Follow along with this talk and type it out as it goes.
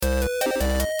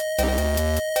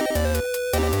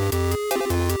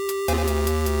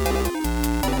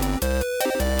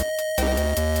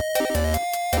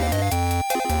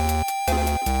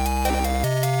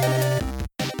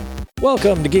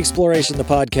Welcome to Geek Exploration, the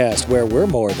podcast where we're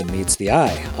more than meets the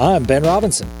eye. I'm Ben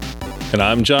Robinson. And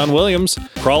I'm John Williams.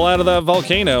 Crawl out of that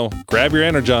volcano, grab your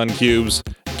Energon cubes,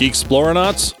 Geek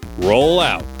Exploronauts, roll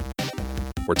out.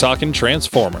 We're talking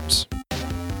Transformers.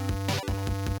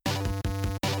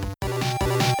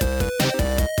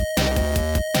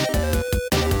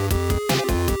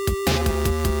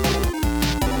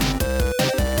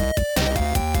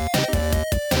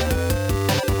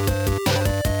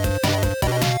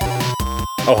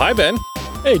 Oh, hi, Ben.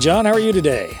 Hey, John, how are you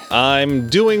today? I'm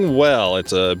doing well.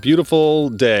 It's a beautiful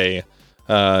day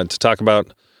to talk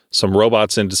about some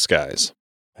robots in disguise.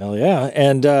 Hell yeah.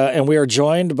 And we are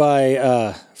joined by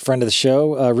a friend of the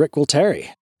show, Rick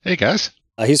Gualtieri. Hey, guys.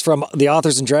 He's from the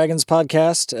Authors and Dragons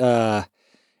podcast,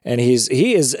 and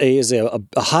he is a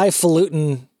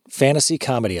highfalutin fantasy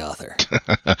comedy author.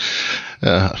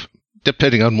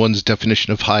 Depending on one's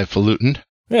definition of highfalutin.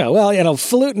 Yeah, well,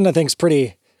 falutin I think is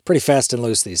pretty fast and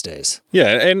loose these days.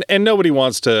 Yeah, and nobody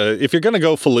wants to, if you're going to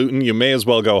go falutin, you may as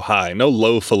well go high. No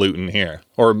low falutin here,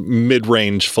 or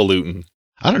mid-range falutin.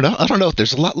 I don't know.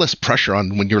 There's a lot less pressure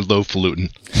on when you're low falutin.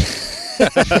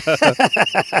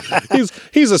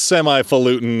 He's a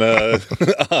semi-falutin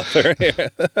author here.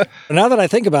 Now that I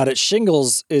think about it,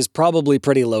 Shingles is probably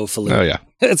pretty low falutin. Oh, yeah.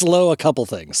 It's low a couple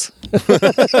things.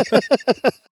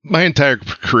 My entire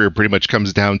career pretty much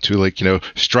comes down to,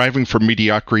 striving for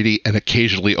mediocrity and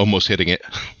occasionally almost hitting it.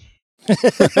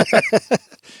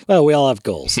 Well, we all have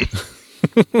goals.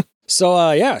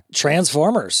 So,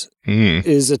 Transformers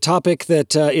is a topic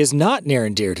that is not near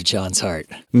and dear to John's heart.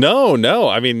 No.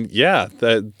 I mean, yeah,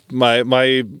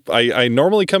 I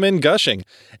normally come in gushing,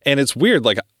 and it's weird.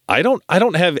 Like, I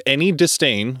don't have any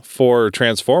disdain for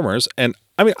Transformers, and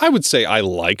I mean, I would say I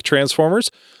like Transformers,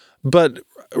 but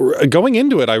going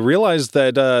into it, I realized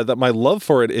that my love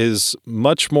for it is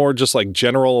much more just like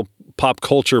general pop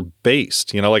culture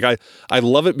based. Like I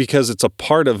love it because it's a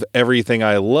part of everything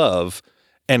I love,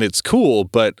 and it's cool.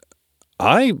 But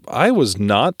I was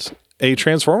not a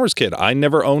Transformers kid. I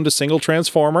never owned a single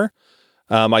Transformer.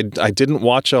 I didn't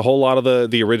watch a whole lot of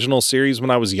the original series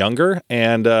when I was younger,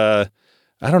 and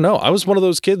I don't know. I was one of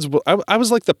those kids. I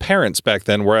was like the parents back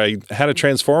then where I had a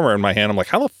Transformer in my hand. I'm like,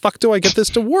 how the fuck do I get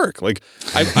this to work? Like,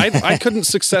 I couldn't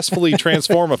successfully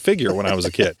transform a figure when I was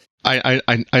a kid.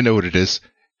 I know what it is.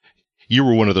 You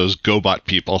were one of those GoBot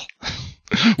people.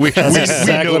 That's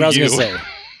exactly what I was going to say.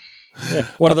 Yeah,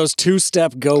 one of those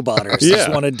two-step GoBotters. Yeah.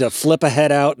 Just wanted to flip a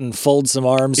head out and fold some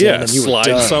arms in, and you slide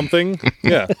were done. something.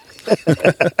 Yeah.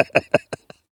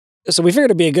 So we figured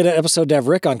it'd be a good episode to have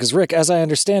Rick on, because Rick, as I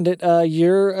understand it,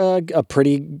 you're a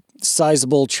pretty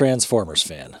sizable Transformers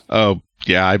fan. Oh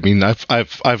yeah, I mean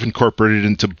I've incorporated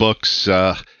into books.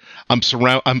 I'm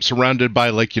surrounded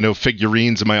by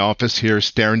figurines in my office here,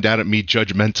 staring down at me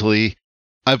judgmentally.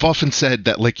 I've often said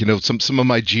that some of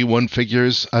my G1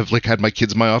 figures, I've had my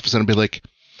kids in my office, and I'd be like,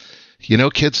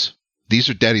 kids, these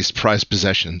are Daddy's prized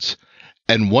possessions,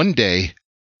 and one day,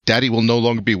 Daddy will no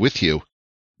longer be with you.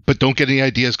 But don't get any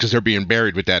ideas because they're being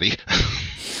buried with Daddy.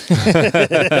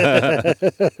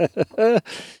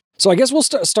 So I guess we'll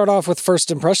start off with first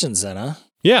impressions then, huh?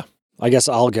 Yeah. I guess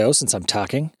I'll go since I'm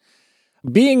talking.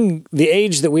 Being the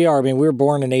age that we are, I mean, we were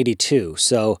born in 82.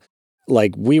 So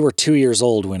we were 2 years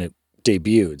old when it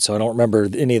debuted. So I don't remember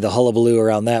any of the hullabaloo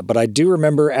around that. But I do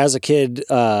remember as a kid,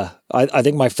 I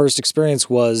think my first experience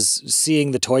was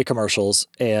seeing the toy commercials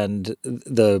and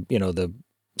the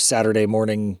Saturday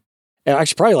morning,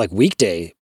 actually probably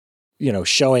weekday,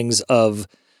 showings of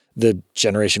the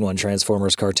Generation 1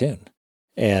 Transformers cartoon.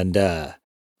 And I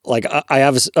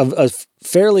have a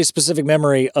fairly specific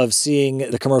memory of seeing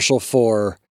the commercial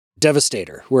for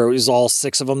Devastator, where it was all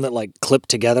six of them that clipped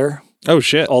together. Oh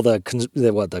shit! All the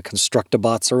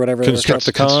Constructibots or whatever.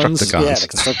 Constructicons. Yeah, the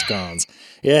Constructicons.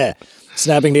 Yeah,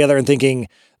 snapping together and thinking,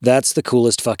 that's the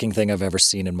coolest fucking thing I've ever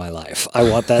seen in my life. I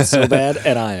want that so bad,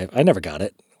 and I never got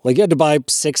it. You had to buy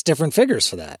 6 different figures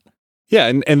for that.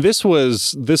 Yeah, and this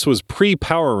was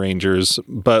pre-Power Rangers,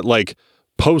 but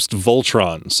post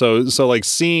Voltron. So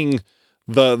seeing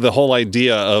the whole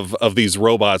idea of these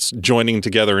robots joining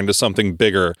together into something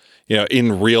bigger,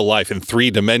 in real life in 3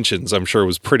 dimensions, I'm sure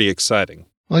was pretty exciting.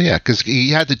 Well, yeah, because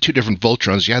you had the 2 different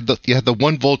Voltrons. You had the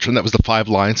one Voltron that was the 5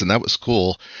 lines, and that was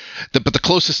cool. But the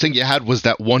closest thing you had was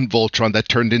that one Voltron that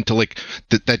turned into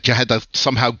that you had to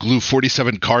somehow glue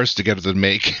 47 cars together to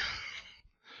make.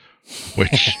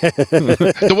 Which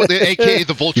AKA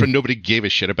the Voltron nobody gave a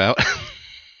shit about.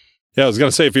 Yeah, I was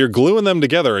gonna say, if you're gluing them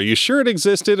together, are you sure it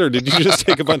existed, or did you just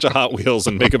take a bunch of Hot Wheels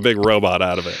and make a big robot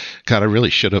out of it? God, I really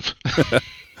should have.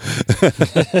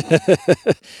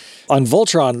 On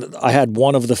Voltron, I had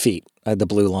one of the feet. I had the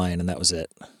blue line, and that was it.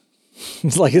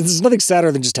 It's like there's nothing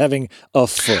sadder than just having a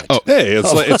foot. Oh. Hey,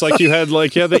 it's like you had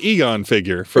the Egon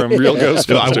figure from Real No,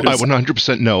 Ghostbusters. I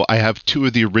 100% know. I have 2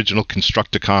 of the original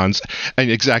Constructicons,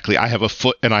 and exactly, I have a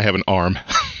foot and I have an arm.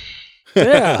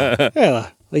 Yeah.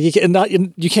 Like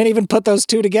you can't even put those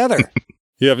two together.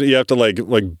 You have to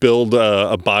like build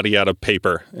a body out of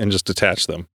paper and just attach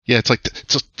them. Yeah, it's like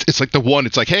the one.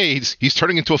 It's like, hey, he's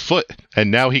turning into a foot, and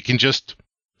now he can just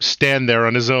stand there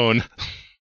on his own.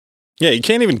 Yeah, you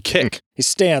can't even kick. He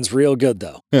stands real good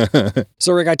though.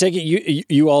 So Rick, I take it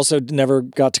you also never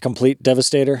got to complete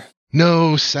Devastator?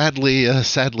 No, sadly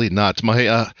not.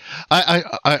 My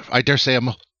I dare say I'm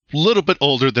a little bit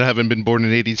older than having been born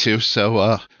in '82,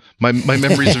 so my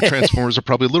memories of Transformers are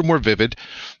probably a little more vivid.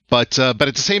 But at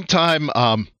the same time,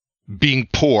 being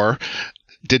poor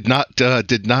did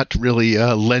not really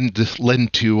lend to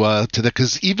that,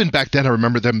 because even back then I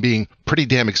remember them being pretty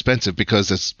damn expensive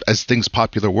because as things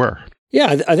popular were.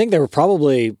 Yeah, I think they were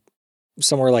probably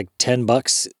somewhere like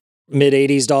 $10, mid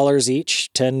 80s dollars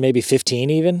each, 10 maybe 15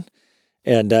 even.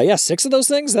 And 6 of those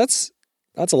things, that's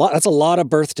a lot. That's a lot of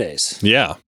birthdays.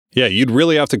 Yeah. Yeah, you'd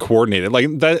really have to coordinate it. Like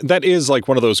that is like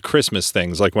one of those Christmas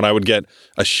things. Like when I would get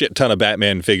a shit ton of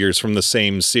Batman figures from the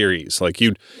same series, like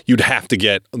you'd have to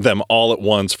get them all at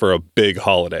once for a big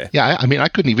holiday. Yeah, I mean, I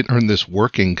couldn't even earn this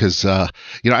working because I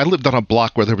lived on a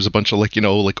block where there was a bunch of like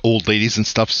old ladies and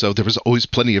stuff, so there was always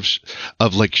plenty of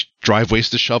driveways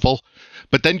to shovel.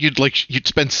 But then you'd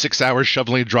spend 6 hours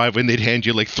shoveling a driveway, and they'd hand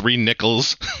you like 3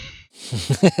 nickels.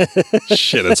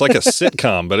 Shit, it's like a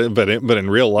sitcom, but in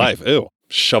real life. Ew.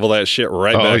 Shovel that shit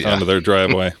right back onto their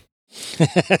driveway.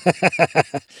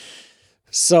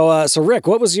 So Rick,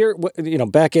 what was your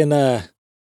back in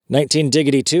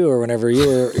 1992 or whenever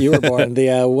you were born?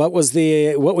 What was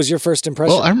your first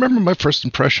impression? Well, I remember my first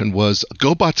impression was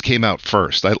GoBots came out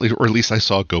first, or at least I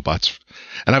saw GoBots,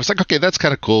 and I was like, okay, that's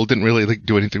kind of cool. Didn't really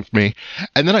do anything for me.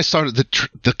 And then I started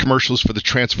the commercials for the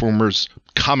Transformers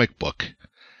comic book,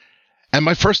 and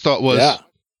my first thought was,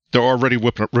 they're already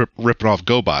ripping off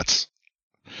GoBots.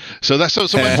 So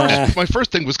my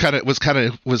first thing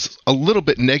was a little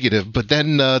bit negative, but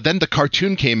then the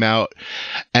cartoon came out,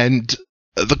 and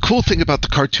the cool thing about the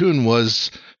cartoon was,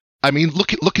 I mean,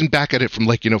 looking back at it from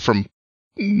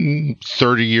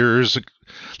 30 years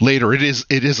later, it is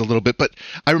a little bit, but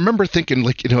I remember thinking,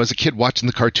 as a kid watching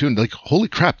the cartoon, like, holy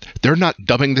crap, they're not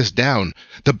dumbing this down.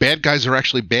 The bad guys are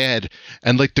actually bad,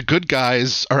 and like the good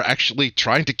guys are actually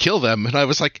trying to kill them, and I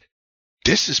was like,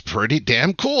 this is pretty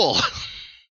damn cool.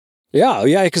 Yeah,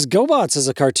 because GoBots as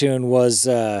a cartoon was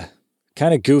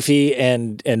kind of goofy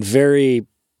and very.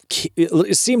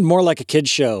 It seemed more like a kid's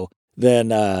show than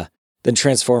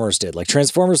Transformers did. Like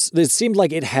Transformers, it seemed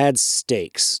like it had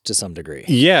stakes to some degree.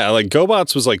 Yeah, like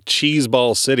GoBots was like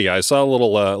Cheeseball City. I saw a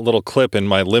little clip in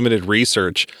my limited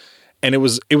research, and it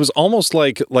was almost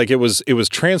like it was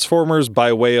Transformers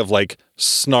by way of like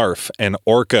Snarf and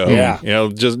Orko. Yeah.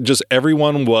 Just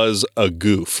everyone was a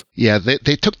goof. Yeah,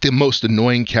 they took the most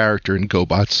annoying character in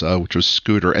GoBots, which was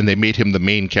Scooter, and they made him the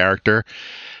main character.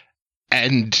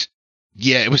 And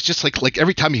yeah, it was just like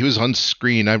every time he was on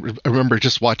screen, I remember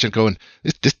just watching, going,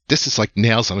 this is like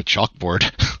nails on a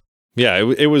chalkboard. Yeah,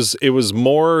 it was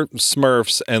more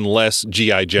Smurfs and less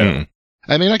G.I. Joe.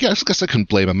 I mean, I guess I couldn't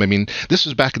blame him. I mean, this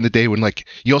was back in the day when, like,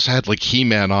 you also had, like,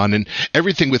 He-Man on, and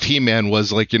everything with He-Man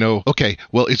was, like, okay,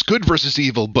 well, it's good versus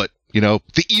evil, but,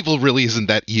 the evil really isn't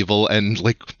that evil, and,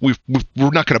 like, we're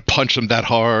not going to punch them that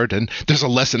hard, and there's a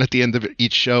lesson at the end of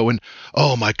each show, and,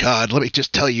 oh, my God, let me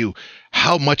just tell you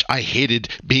how much I hated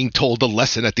being told a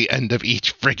lesson at the end of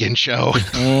each friggin' show.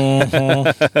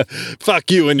 Fuck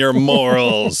you and your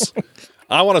morals.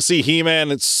 I want to see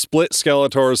He-Man split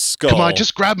Skeletor's skull. Come on,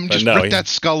 just grab him, rip that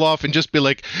skull off, and just be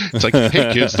like, it's like,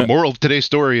 hey kids, the moral of today's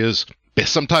story is,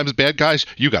 sometimes bad guys,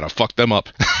 you gotta fuck them up.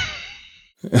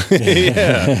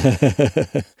 Yeah.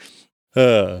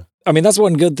 I mean, that's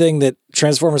one good thing that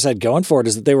Transformers had going for it,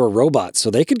 is that they were robots,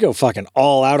 so they could go fucking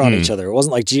all out on each other. It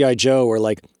wasn't like G.I. Joe where,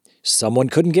 like, someone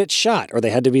couldn't get shot or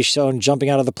they had to be shown jumping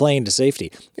out of the plane to safety.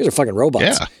 These are fucking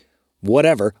robots. Yeah.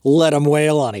 Whatever, let them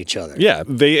wail on each other. Yeah,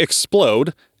 they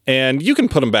explode, and you can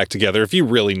put them back together if you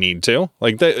really need to.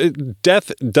 Like,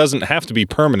 death doesn't have to be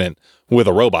permanent with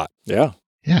a robot. Yeah.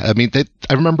 Yeah, I mean,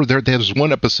 I remember there was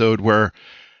one episode where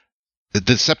the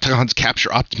Decepticons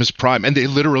capture Optimus Prime, and they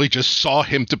literally just saw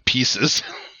him to pieces.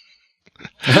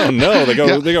 Oh, no, they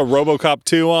go RoboCop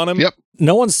 2 on him? Yep.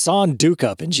 No one's sawing Duke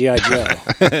up in G.I. Joe.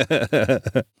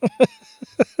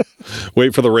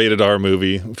 Wait for the rated R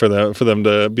movie for them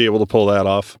to be able to pull that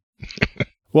off.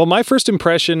 Well, my first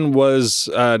impression was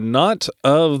not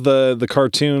of the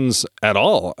cartoons at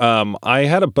all. I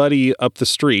had a buddy up the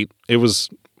street. It was,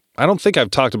 I don't think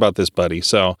I've talked about this buddy.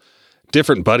 So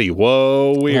different buddy.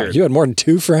 Whoa, weird. Wow, you had more than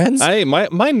 2 friends?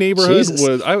 My neighborhood Jesus.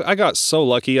 was. I got so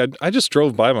lucky. I just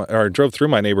drove through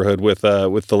my neighborhood with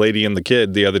the lady and the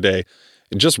kid the other day,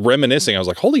 and just reminiscing. I was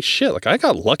like, holy shit! Like I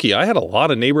got lucky. I had a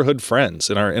lot of neighborhood friends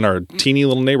in our teeny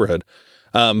little neighborhood.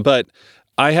 But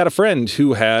I had a friend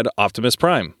who had Optimus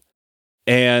Prime,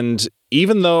 and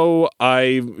even though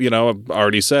I've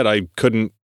already said I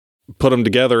couldn't put them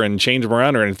together and change them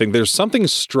around or anything, there's something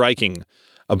striking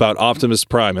about Optimus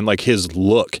Prime and like his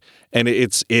look, and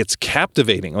it's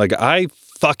captivating. Like I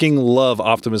fucking love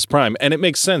Optimus Prime, and it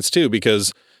makes sense too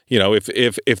because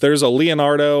if there's a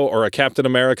Leonardo or a Captain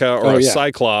America or a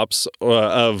Cyclops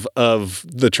of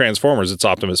the Transformers, it's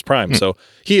Optimus Prime. So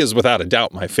he is without a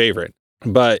doubt my favorite.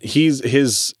 But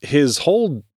his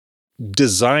whole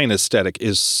design aesthetic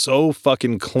is so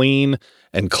fucking clean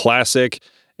and classic,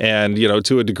 and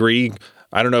to a degree,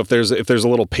 I don't know if there's a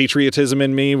little patriotism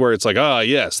in me where it's like,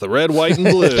 yes, the red, white, and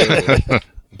blue.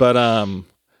 But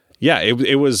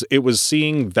it was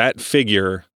seeing that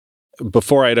figure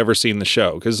before I'd ever seen the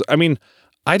show, because I mean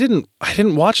I didn't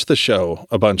watch the show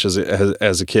a bunch as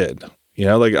a kid.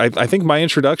 Like I think my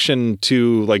introduction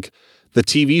to like the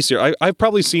TV series, I've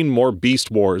probably seen more Beast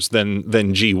Wars than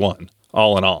G1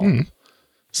 all in all.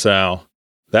 So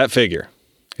that figure,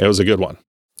 it was a good one.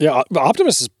 Yeah,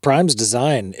 Optimus Prime's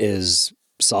design is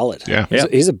solid. Yeah.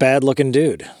 He's a bad looking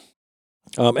dude.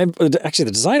 And actually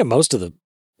the design of most of the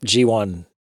G1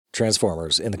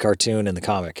 Transformers in the cartoon and the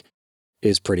comic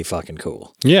is pretty fucking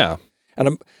cool. Yeah.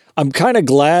 And I'm kind of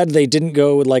glad they didn't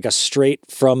go with like a straight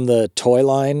from the toy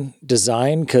line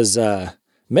design, because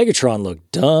Megatron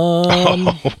looked dumb.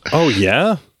 Oh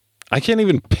yeah? I can't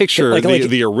even picture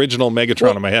the original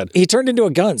Megatron in my head. He turned into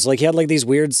a gun. So like he had like these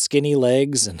weird skinny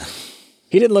legs, and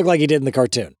he didn't look like he did in the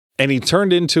cartoon. And he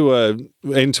turned into a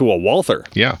Walther.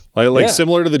 Yeah. Like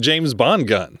similar to the James Bond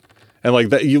gun. And like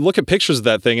that, you look at pictures of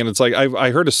that thing, and it's like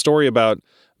I heard a story about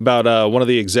one of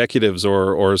the executives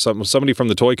or somebody from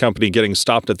the toy company getting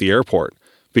stopped at the airport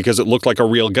because it looked like a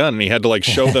real gun, and he had to like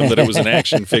show them that it was an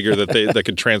action figure that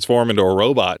could transform into a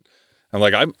robot. I'm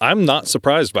like, I'm not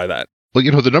surprised by that. Well,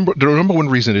 the number one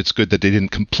reason it's good that they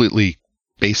didn't completely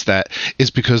base that is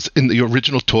because in the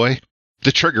original toy,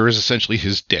 the trigger is essentially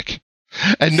his dick,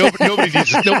 and nobody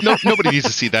needs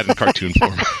to see that in cartoon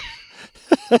form.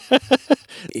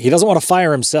 He doesn't want to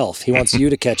fire himself. He wants you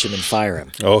to catch him and fire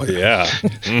him. Oh yeah.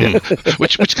 Yeah.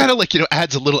 Which kind of like,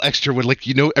 adds a little extra when like,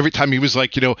 every time he was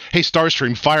like, hey,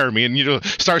 Starscream, fire me. And,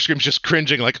 Starscream's just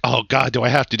cringing like, oh God, do I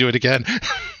have to do it again?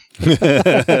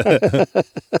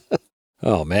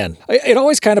 Oh man. It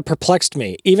always kind of perplexed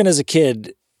me, even as a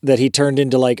kid, that he turned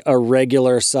into like a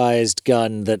regular sized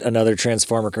gun that another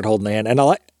Transformer could hold in the hand. And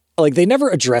they never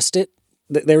addressed it.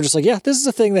 They were just like, yeah, this is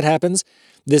a thing that happens.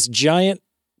 This giant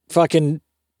fucking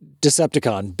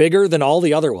Decepticon, bigger than all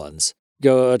the other ones,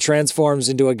 transforms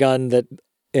into a gun that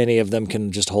any of them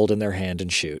can just hold in their hand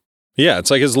and shoot. Yeah, it's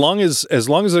like as long as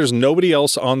there's nobody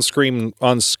else on screen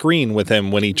with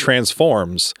him when he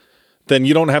transforms, then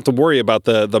you don't have to worry about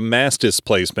the mass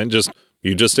displacement.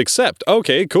 You just accept.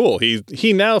 Okay, cool.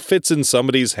 He now fits in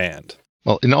somebody's hand.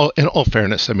 Well, in all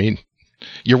fairness, I mean,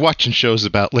 you're watching shows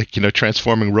about like,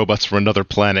 transforming robots from another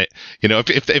planet.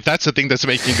 If that's the thing that's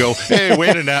making you go, hey,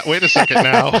 wait a second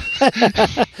now.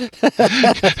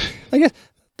 I guess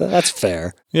that's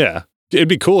fair. Yeah. It'd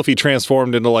be cool if he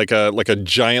transformed into like a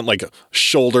giant, like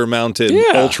shoulder mounted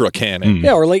ultra cannon.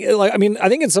 Yeah. Or like, I mean, I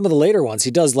think in some of the later ones,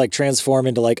 he does like transform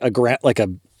into like a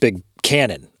big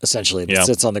cannon essentially that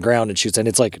sits on the ground and shoots. And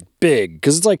it's like big,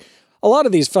 because it's like, a lot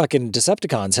of these fucking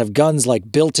Decepticons have guns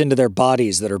like built into their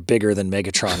bodies that are bigger than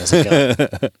Megatron as a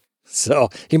gun. So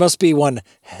he must be one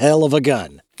hell of a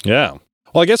gun. Yeah.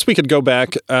 Well, I guess we could go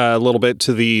back a little bit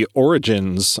to the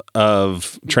origins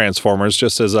of Transformers,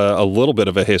 just as a little bit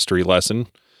of a history lesson.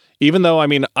 Even though, I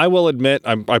mean, I will admit,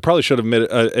 I probably should have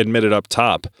admitted up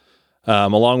top,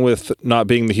 along with not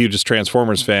being the hugest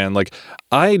Transformers fan, like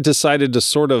I decided to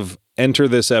sort of enter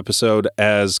this episode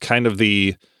as kind of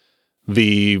the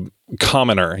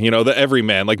commoner, the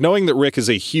everyman, like knowing that Rick is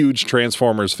a huge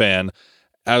Transformers fan.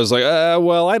 I was like,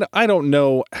 I don't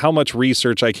know how much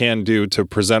research I can do to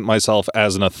present myself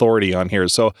as an authority on here.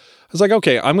 So I was like,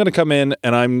 okay, I'm going to come in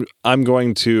and I'm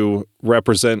going to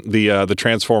represent the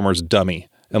Transformers dummy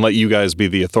and let you guys be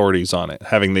the authorities on it,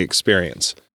 having the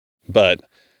experience. But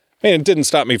it didn't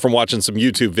stop me from watching some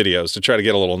YouTube videos to try to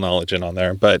get a little knowledge in on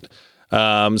there. But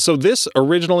so this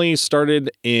originally started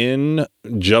in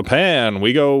Japan.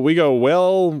 We go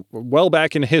well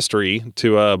back in history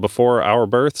to before our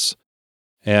births.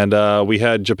 And we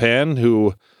had Japan,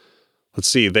 who let's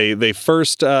see, they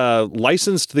first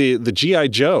licensed the G.I.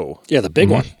 Joe. Yeah, the big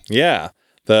one. Yeah,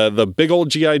 the big old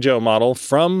G.I. Joe model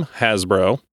from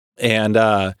Hasbro, and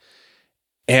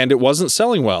it wasn't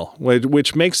selling well,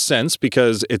 which makes sense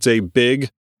because it's a big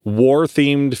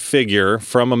war-themed figure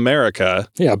from America.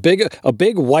 Yeah, a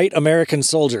big white American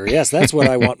soldier. Yes, that's what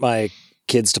I want my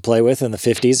kids to play with in the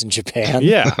 50s in Japan.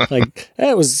 Yeah. Like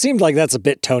seemed like that's a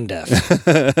bit tone deaf.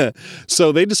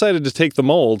 So they decided to take the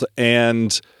mold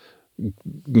and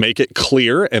make it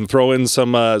clear and throw in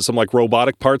some like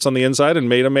robotic parts on the inside and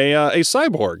made him a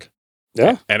cyborg.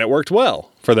 Yeah. And it worked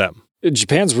well for them.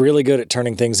 Japan's really good at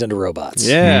turning things into robots.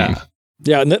 Yeah.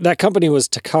 Yeah, and that company was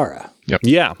Takara. Yep.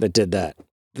 Yeah. That did that.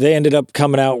 They ended up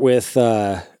coming out with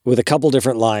a couple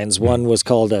different lines. One was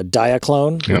called a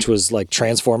Diaclone, which was like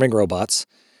transforming robots.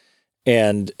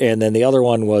 And then the other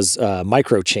one was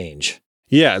Micro Change.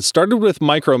 Yeah, it started with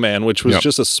Microman, which was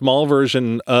just a small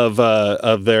version of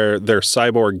their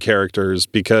cyborg characters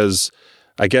because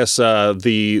I guess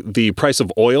the price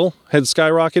of oil had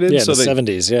skyrocketed. Yeah, so the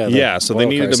 70s. Yeah. Yeah, so they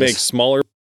needed to make smaller.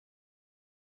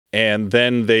 And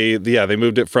then they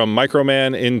moved it from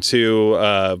Microman into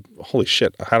holy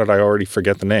shit, how did I already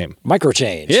forget the name? Micro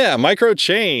Change. Yeah, Micro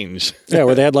Change. Yeah,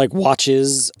 where they had like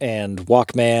watches and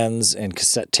Walkmans and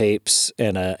cassette tapes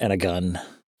and a gun.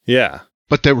 Yeah.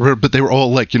 But they were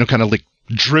all like, kind of like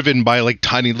driven by like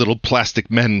tiny little plastic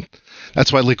men.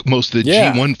 That's why like most of the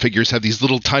G1 figures have these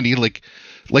little tiny like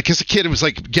as a kid it was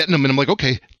like getting them and I'm like,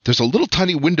 okay, there's a little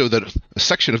tiny window a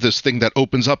section of this thing that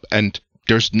opens up and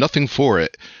there's nothing for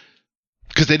it.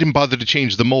 Because they didn't bother to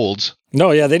change the molds.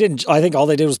 No, yeah, they didn't. I think all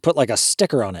they did was put like a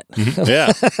sticker on it.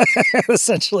 Yeah.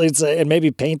 Essentially, and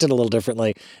maybe paint it a little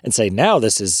differently and say, now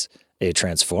this is a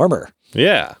Transformer.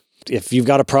 Yeah. If you've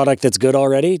got a product that's good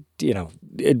already,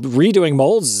 redoing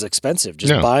molds is expensive.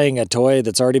 Just buying a toy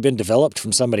that's already been developed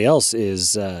from somebody else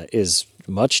is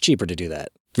much cheaper to do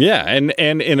that. Yeah, and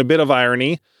in a bit of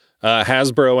irony,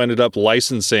 Hasbro ended up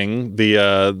licensing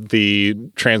what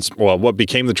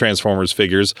became the Transformers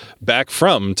figures back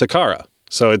from Takara.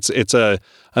 So it's a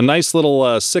nice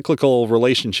little cyclical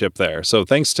relationship there. So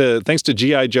thanks to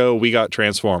G.I. Joe, we got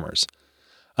Transformers.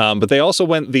 But they also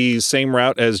went the same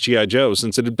route as G.I. Joe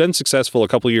since it had been successful a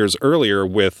couple years earlier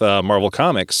with Marvel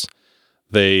Comics.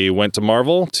 They went to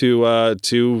Marvel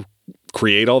to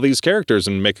create all these characters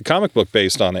and make a comic book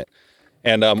based on it.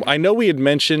 And I know we had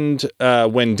mentioned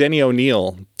when Denny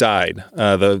O'Neil died,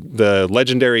 the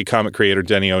legendary comic creator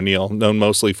Denny O'Neil, known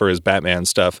mostly for his Batman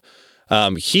stuff,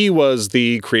 he was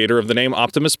the creator of the name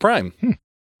Optimus Prime.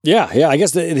 Yeah. I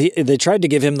guess they tried to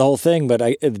give him the whole thing, but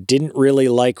I didn't really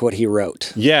like what he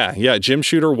wrote. Yeah. Jim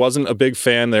Shooter wasn't a big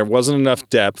fan. There wasn't enough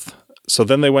depth. So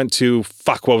then they went to,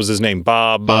 what was his name?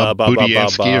 Bob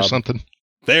Budiansky or something.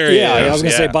 There he is. Yeah, I was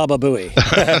going to say Baba Booey.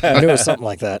 I knew it was something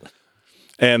like that.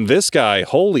 And this guy,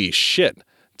 holy shit,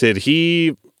 did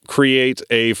he create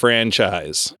a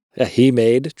franchise? Yeah, he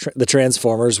made the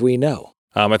Transformers we know.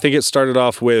 I think it started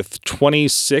off with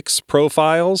 26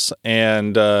 profiles,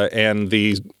 and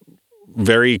the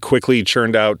very quickly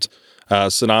churned out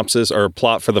synopsis or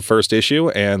plot for the first issue,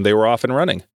 and they were off and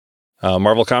running.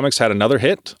 Marvel Comics had another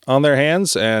hit on their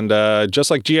hands, and just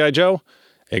like G.I. Joe,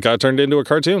 it got turned into a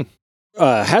cartoon.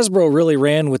 Hasbro really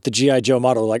ran with the G.I. Joe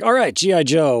model. Like, all right, G.I.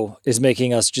 Joe is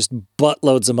making us just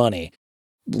buttloads of money.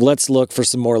 Let's look for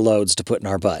some more loads to put in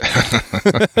our butt.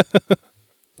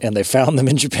 And they found them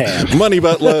in Japan. Money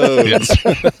butt loads.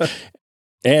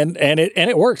 and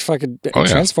it worked.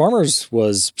 Transformers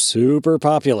was super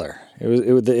popular.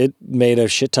 It made a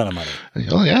shit ton of money.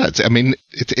 Oh yeah,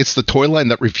 it's the toy line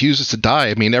that refuses to die.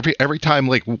 I mean, every time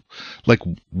like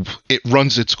it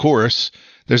runs its course,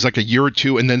 there's like a year or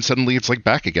two, and then suddenly it's like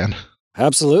back again.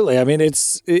 Absolutely. I mean,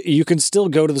 you can still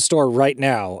go to the store right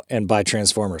now and buy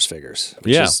Transformers figures.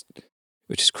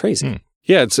 Which is crazy.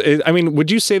 Yeah,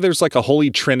 would you say there's like a holy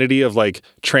trinity of like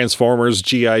Transformers,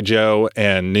 G.I. Joe,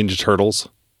 and Ninja Turtles?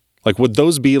 Like, would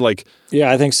those be like?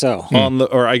 Yeah, I think so.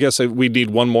 Or I guess we need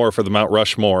one more for the Mount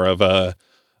Rushmore of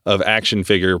action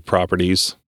figure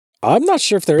properties. I'm not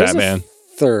sure if there Batman. is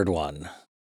a third one.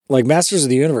 Like Masters of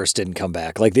the Universe didn't come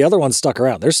back. Like the other ones stuck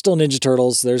around. There's still Ninja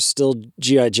Turtles. There's still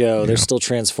G.I. Joe. There's still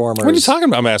Transformers. What are you talking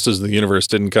about? Masters of the Universe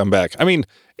didn't come back. I mean,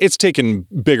 it's taken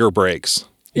bigger breaks.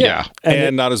 Yeah.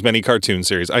 And not as many cartoon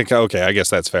series. Okay, I guess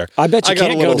that's fair. I bet you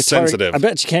can't go to sensitive. I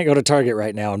bet you can't go to Target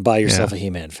right now and buy yourself a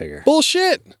He-Man figure.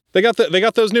 Bullshit. They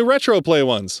got those new retro play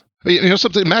ones. You know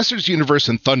something? Masters Universe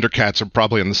and Thundercats are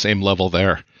probably on the same level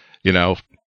there. You know.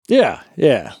 Yeah.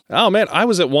 Oh man, I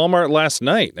was at Walmart last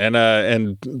night, and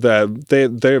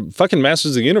the fucking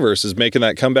Masters of the Universe is making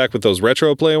that comeback with those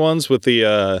retro play ones with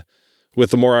the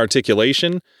more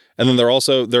articulation. And then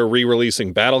they're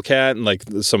re-releasing Battle Cat and like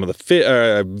some of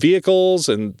the vehicles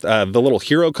and the little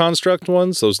hero construct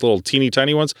ones, those little teeny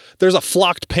tiny ones. There's a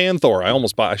flocked Panther.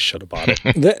 I should have bought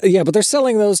it. Yeah, but they're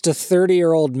selling those to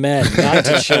 30-year-old men, not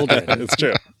to children. It's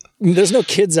true. There's no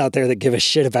kids out there that give a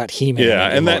shit about He-Man anymore.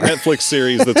 And that Netflix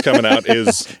series that's coming out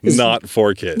is not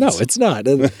for kids. No, it's not.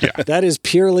 That is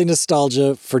purely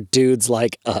nostalgia for dudes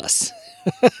like us.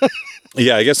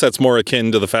 Yeah, I guess that's more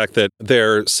akin to the fact that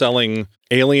they're selling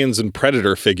Aliens and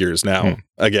Predator figures now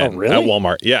again really? at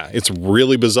Walmart. Yeah, it's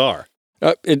really bizarre.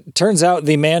 It turns out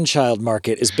the man-child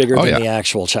market is bigger than the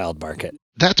actual child market.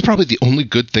 That's probably the only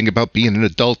good thing about being an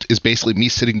adult is basically me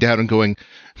sitting down and going,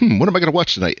 what am I going to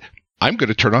watch tonight? I'm going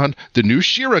to turn on the new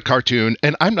She-Ra cartoon,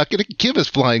 and I'm not going to give a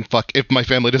flying fuck if my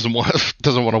family doesn't want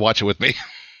to watch it with me.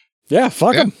 Yeah,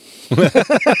 fuck them.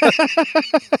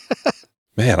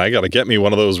 Man, I got to get me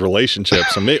one of those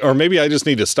relationships, or maybe I just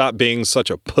need to stop being such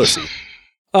a pussy.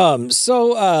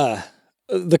 The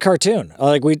cartoon,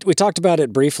 like we talked about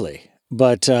it briefly,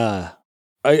 but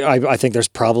I think there's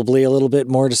probably a little bit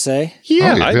more to say.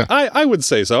 Yeah, I would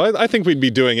say so. I think we'd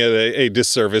be doing it a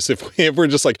disservice if we're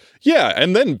just like,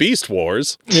 and then Beast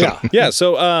Wars. Yeah. Yeah.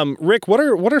 So, Rick, what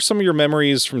are some of your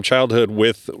memories from childhood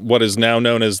with what is now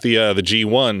known as the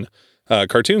G1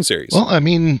 cartoon series? Well, I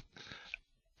mean,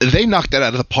 they knocked that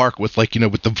out of the park with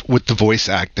with the voice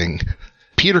acting.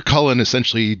 Peter Cullen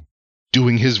essentially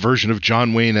doing his version of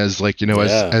John Wayne as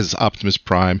as Optimus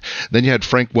Prime. Then you had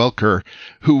Frank Welker,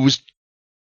 who was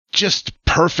just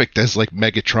perfect as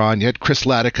Megatron. You had Chris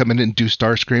Latta come in and do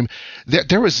Starscream.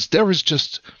 There was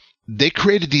just, they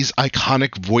created these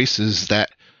iconic voices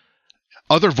that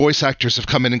other voice actors have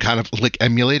come in and kind of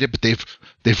emulated, but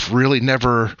they've really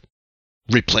never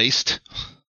replaced.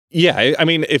 Yeah, I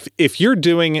mean, if you're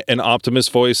doing an Optimus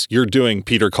voice, you're doing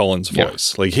Peter Cullen's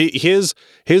voice. Like his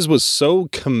was so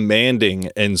commanding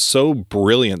and so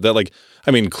brilliant that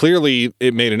clearly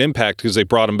it made an impact because they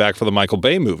brought him back for the Michael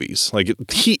Bay movies.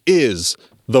 He is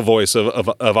the voice of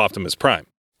Optimus Prime.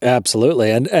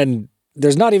 Absolutely, and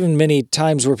there's not even many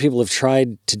times where people have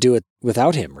tried to do it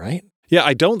without him, right? Yeah,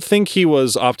 I don't think he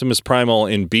was Optimus Primal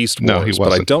in Beast Wars, no, he wasn't.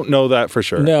 But I don't know that for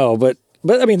sure. No, but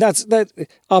I mean that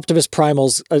Optimus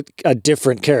Primal's a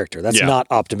different character. That's not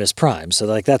Optimus Prime, so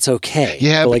that's okay.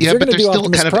 Yeah, but they're still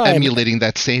Optimus kind of Prime, emulating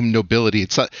that same nobility.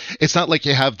 It's not like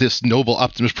you have this noble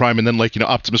Optimus Prime and then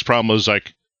Optimus Prime was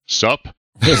like, "Sup?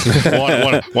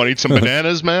 want to eat some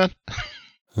bananas, man?"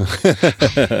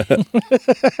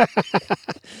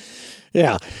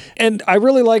 Yeah, and I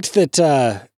really liked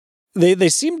that they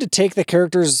seemed to take the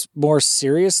characters more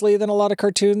seriously than a lot of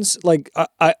cartoons.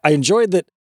 I enjoyed that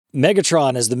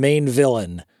Megatron as the main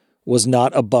villain was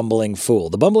not a bumbling fool.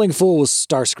 The bumbling fool was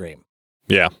Starscream.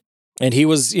 Yeah. And he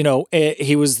was,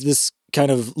 he was this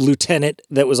kind of lieutenant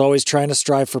that was always trying to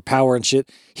strive for power and shit.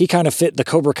 He kind of fit the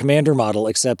Cobra Commander model,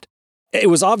 except it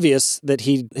was obvious that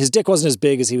his dick wasn't as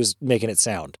big as he was making it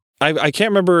sound. I can't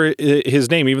remember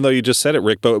his name, even though you just said it,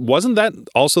 Rick, but wasn't that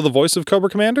also the voice of Cobra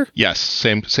Commander? Yes,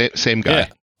 same guy. Yeah.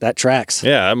 That tracks.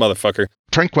 Yeah, that motherfucker.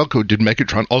 Frank Welker did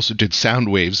Megatron, also did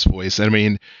Soundwave's voice. I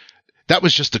mean, that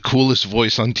was just the coolest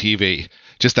voice on TV.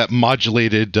 Just that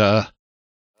modulated... Oh,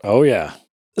 yeah.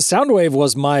 Soundwave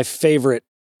was my favorite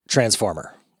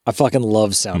Transformer. I fucking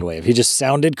love Soundwave. He just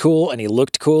sounded cool, and he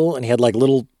looked cool, and he had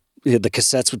the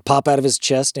cassettes would pop out of his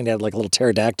chest, and he had a little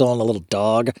pterodactyl and a little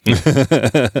dog.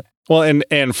 Well,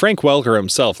 and Frank Welker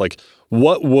himself,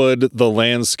 what would the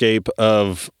landscape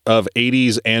of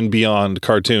 80s and beyond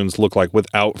cartoons look like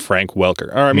without Frank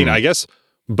Welker? Or I mean, I guess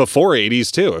before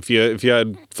 80s too, if you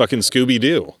had fucking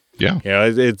Scooby-Doo. Yeah.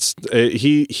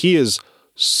 He is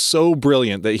so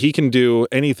brilliant that he can do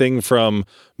anything from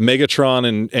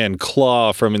Megatron and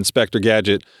Claw from Inspector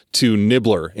Gadget to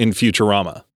Nibbler in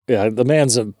Futurama. Yeah, the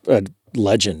man's a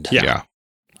legend. Yeah.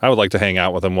 I would like to hang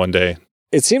out with him one day.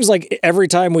 It seems like every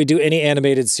time we do any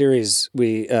animated series,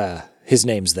 his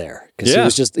name's there.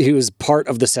 Because he was part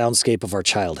of the soundscape of our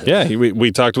childhood. Yeah,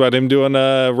 we talked about him doing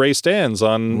Ray Stans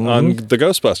on the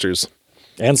Ghostbusters.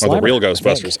 And Slimer, or the real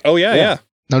Ghostbusters. Oh, yeah.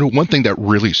 Now, one thing that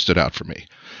really stood out for me,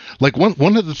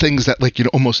 one of the things that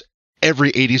almost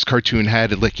every 80s cartoon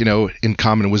had in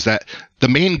common was that the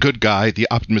main good guy, the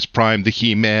Optimus Prime, the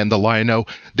He-Man, the Lion-O,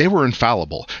 they were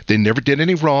infallible. They never did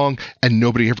any wrong, and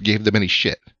nobody ever gave them any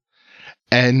shit.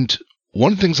 And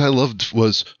one of the things I loved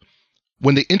was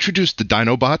when they introduced the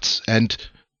Dinobots, and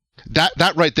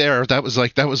that right there, that was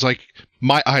like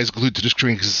my eyes glued to the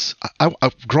screen, because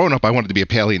growing up, I wanted to be a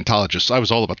paleontologist, so I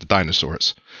was all about the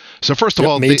dinosaurs. So first of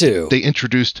all, they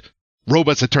introduced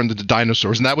robots that turned into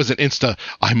dinosaurs, and that was an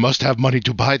I must have money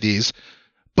to buy these.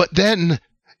 But then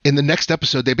in the next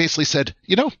episode, they basically said,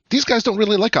 these guys don't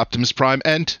really like Optimus Prime,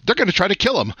 and they're going to try to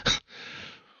kill him.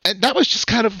 And that was just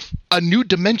kind of a new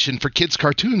dimension for kids'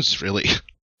 cartoons, really.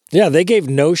 Yeah, they gave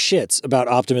no shits about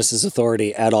Optimus's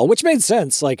authority at all, which made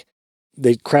sense. Like,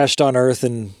 they crashed on Earth,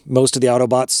 and most of the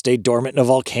Autobots stayed dormant in a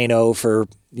volcano for,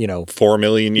 4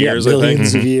 million years, I think.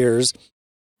 Millions of years.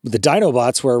 The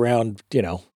Dinobots were around,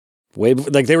 way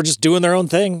before, like, they were just doing their own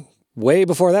thing way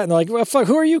before that. And they're like, well, fuck,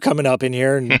 who are you coming up in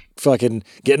here and fucking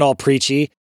getting all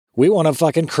preachy? We want to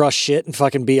fucking crush shit and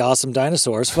fucking be awesome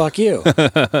dinosaurs. Fuck you.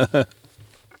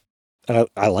 And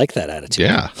I like that attitude.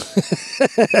 Yeah.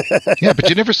 Yeah, but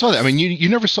you never saw that. I mean, you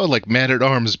never saw like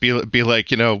Man-at-Arms be like,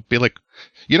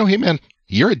 hey man,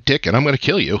 you're a dick and I'm going to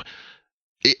kill you.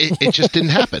 It just didn't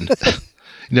happen.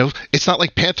 It's not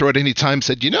like Panther at any time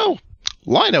said,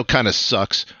 Lino kind of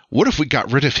sucks. What if we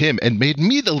got rid of him and made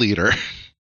me the leader?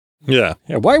 Yeah.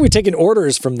 Why are we taking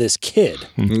orders from this kid?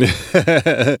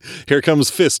 Here comes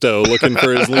Fisto looking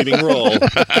for his leading role.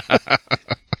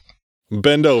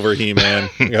 Bend over, He-Man.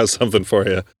 I got something for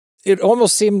you. It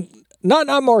almost seemed not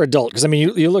more adult, because I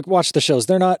mean, you watch the shows.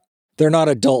 They're not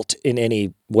adult in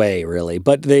any way, really.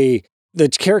 But the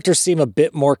characters seem a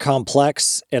bit more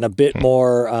complex and a bit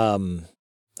more. I'm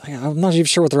not even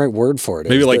sure what the right word for it is.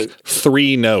 Maybe like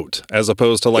 3-note as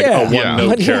opposed to like a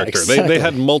 1-note character. Exactly. They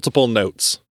had multiple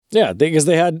notes. Yeah, because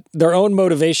they had their own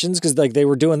motivations, because like they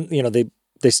were doing,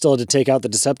 they still had to take out the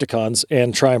Decepticons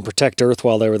and try and protect Earth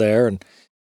while they were there, and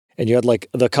you had like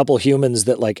the couple humans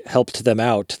that like helped them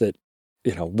out that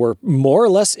were more or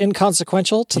less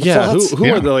inconsequential to the plots. Who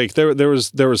are the, like there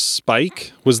was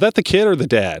Spike. Was that the kid or the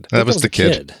dad? That was the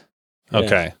kid.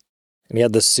 Okay, yeah. And he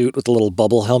had the suit with the little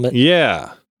bubble helmet.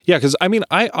 Yeah. Because I mean,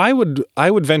 I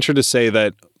would venture to say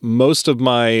that most of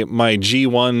my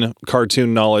G1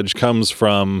 cartoon knowledge comes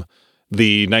from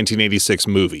the 1986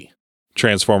 movie,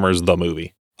 Transformers the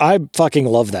movie. I fucking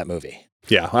love that movie.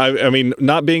 Yeah, I mean,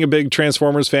 not being a big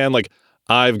Transformers fan, like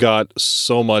I've got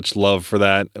so much love for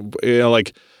that.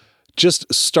 Like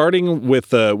just starting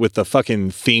with the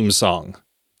fucking theme song.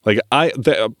 Like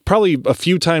probably a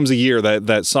few times a year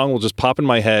that song will just pop in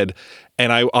my head,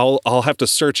 and I'll have to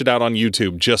search it out on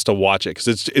YouTube just to watch it, because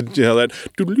it's that.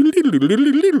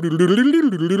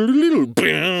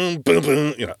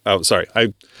 Oh, sorry,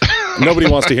 nobody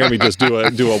wants to hear me just do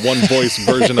a one voice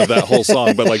version of that whole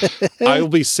song, but like I will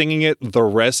be singing it the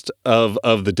rest of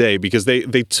the day, because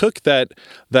they took that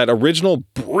original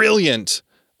brilliant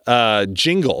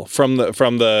jingle from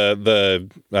the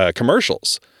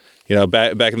commercials.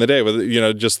 Back in the day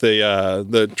with just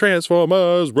the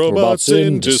Transformers robots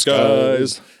in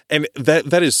disguise, and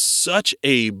that is such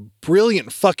a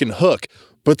brilliant fucking hook.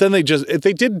 But then they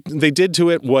did to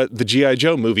it what the G.I.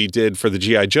 Joe movie did for the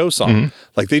G.I. Joe song. Mm-hmm.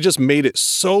 Like they just made it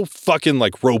so fucking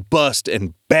like robust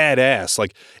and badass.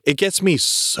 Like it gets me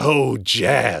so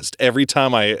jazzed every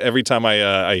time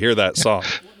I hear that song.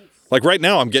 Like right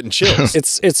now, I'm getting chills.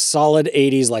 It's solid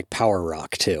 80s like power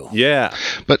rock too. Yeah.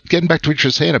 But getting back to what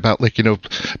you're saying about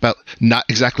about not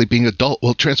exactly being adult.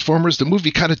 Well, Transformers, the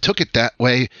movie kind of took it that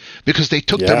way, because they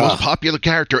took their most popular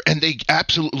character and they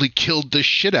absolutely killed the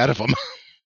shit out of him.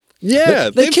 Yeah,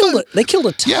 they killed it. They killed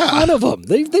a ton of them.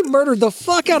 They murdered the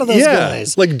fuck out of those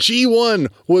guys. Like G1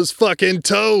 was fucking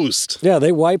toast. Yeah,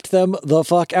 they wiped them the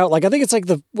fuck out. Like I think it's like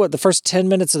the first 10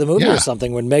 minutes of the movie or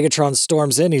something, when Megatron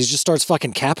storms in, he just starts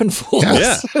fucking capping fools.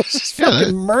 Yeah, just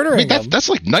fucking murdering them. That's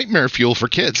like nightmare fuel for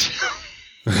kids.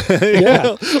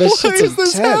 Yeah. Why is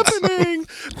this happening?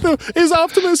 Is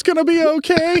Optimus gonna be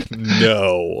okay?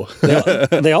 No.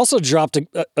 They also dropped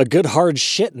a good hard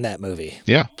shit in that movie.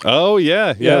 Yeah. Oh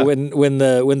yeah. When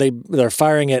they're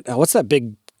firing at what's that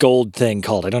big gold thing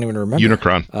called? I don't even remember.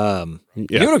 Unicron.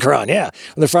 Unicron. Yeah.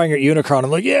 When they're firing at Unicron, I'm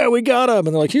like, yeah, we got him.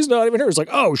 And they're like, he's not even here. It's like,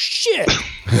 oh shit.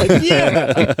 Like,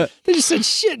 yeah. Like, they just said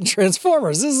shit in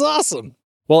Transformers. This is awesome.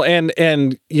 Well, and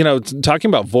talking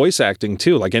about voice acting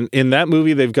too, like in that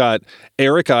movie, they've got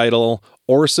Eric Idle,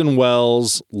 Orson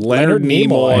Welles, Leonard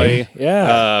Nimoy.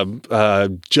 Yeah.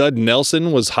 Judd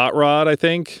Nelson was Hot Rod, I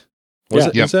think. Was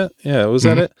it? Was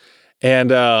that it?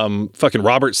 And fucking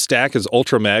Robert Stack is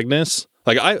Ultra Magnus.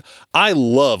 Like I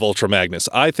love Ultra Magnus.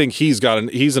 I think he's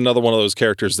another one of those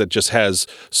characters that just has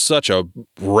such a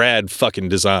rad fucking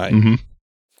design. Mm-hmm.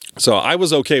 So I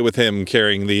was okay with him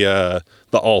carrying the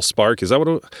Allspark. Is that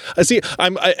what I see?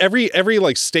 Every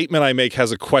like statement I make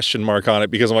has a question mark on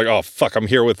it, because I'm like, oh fuck, I'm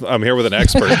here with an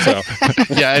expert. So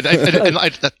yeah, and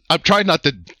I'm trying not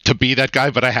to be that guy,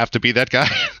 but I have to be that guy.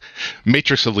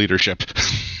 Matrix of leadership.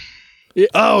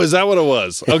 Oh, is that what it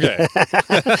was? Okay.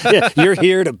 Yeah, you're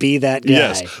here to be that guy.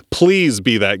 Yes, please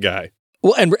be that guy.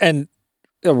 Well, and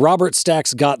Robert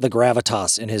Stack's got the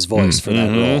gravitas in his voice for that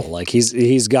role. Like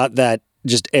he's got that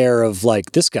just air of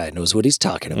like, this guy knows what he's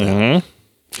talking about.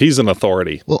 He's an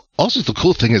authority. Well, also the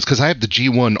cool thing is, because I have the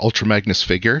G1 Ultra Magnus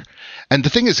figure, and the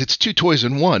thing is, it's 2 toys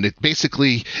in one.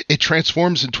 It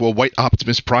transforms into a white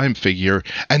Optimus Prime figure,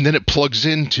 and then it plugs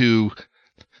into,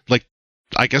 like,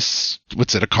 I guess,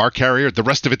 a car carrier? The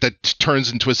rest of it that turns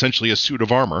into essentially a suit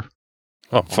of armor.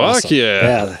 Oh, fuck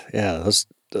yeah. Yeah,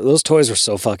 those toys are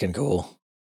so fucking cool.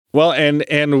 Well, and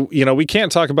you know, we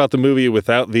can't talk about the movie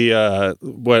without the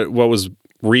what was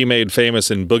remade famous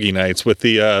in Boogie Nights with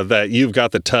the that "You've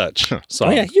Got the Touch" song.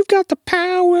 Oh yeah, you've got the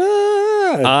power.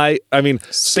 I mean,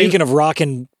 speaking of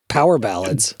rockin' power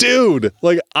ballads, dude,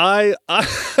 like I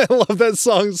love that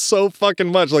song so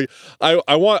fucking much. Like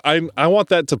I want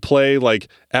that to play like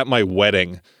at my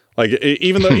wedding. Like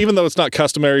even though it's not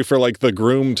customary for like the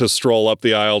groom to stroll up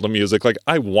the aisle to music, like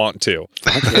I want to.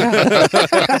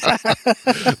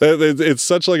 It's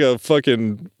such like a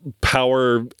fucking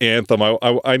power anthem.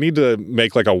 I need to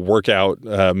make like a workout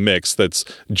mix that's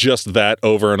just that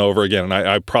over and over again, and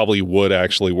I probably would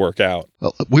actually work out.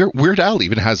 Well, Weird Al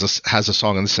even has a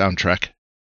song on the soundtrack.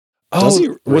 Does he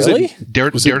really?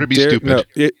 Dare to be stupid. No,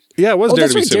 it was Dare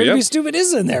to be stupid. Dare to be stupid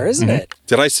is in there, isn't it?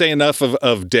 Did I say enough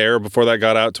of Dare before that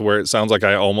got out to where it sounds like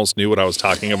I almost knew what I was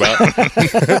talking about?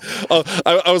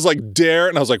 I was like, Dare,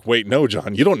 and I was like, wait, no,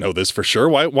 John, you don't know this for sure.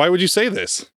 Why would you say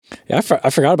this? Yeah, I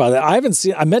forgot about that.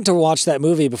 I meant to watch that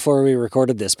movie before we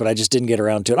recorded this, but I just didn't get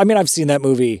around to it. I mean, I've seen that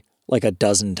movie like a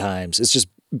dozen times. It's just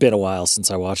been a while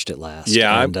since I watched it last.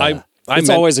 Yeah, and, it's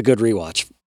always a good rewatch.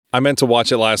 I meant to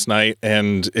watch it last night,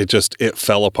 and it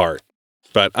fell apart.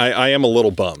 But I am a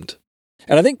little bummed.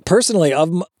 And I think personally,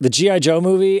 of the G.I. Joe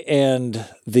movie and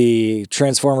the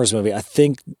Transformers movie, I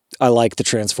think I like the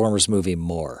Transformers movie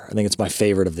more. I think it's my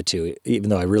favorite of the two, even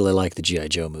though I really like the G.I.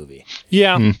 Joe movie.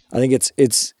 Yeah. I think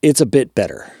it's a bit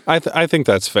better. I think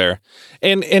that's fair.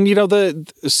 And you know,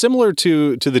 the similar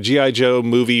to the G.I. Joe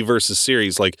movie versus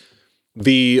series, like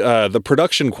the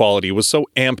production quality was so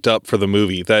amped up for the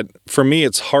movie that for me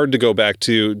it's hard to go back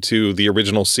to the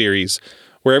original series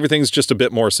where everything's just a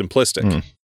bit more simplistic.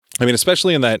 I mean,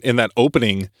 especially in that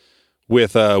opening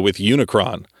with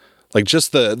Unicron, like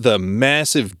just the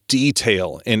massive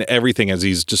detail in everything as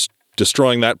he's just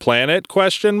destroying that planet ?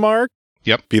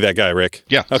 Yep. Be that guy, Rick.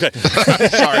 Yeah. Okay.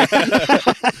 Sorry.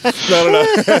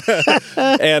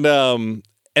 No.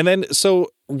 And then, so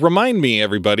remind me,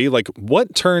 everybody, like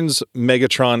what turns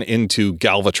Megatron into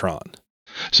Galvatron?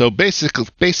 So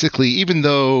basically, even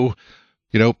though,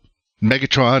 you know,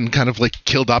 Megatron kind of like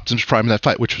killed Optimus Prime in that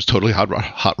fight, which was totally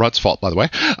Hot Rod's fault, by the way.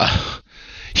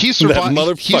 He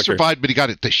survived. He survived, but he got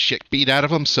the shit beat out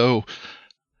of him. So,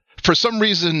 for some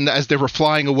reason, as they were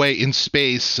flying away in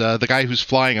space, the guy who's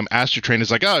flying him, Astrotrain,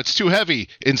 is like, "Oh, it's too heavy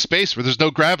in space where there's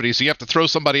no gravity, so you have to throw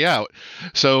somebody out."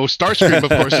 So Starscream, of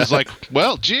course, is like,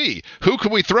 "Well, gee, who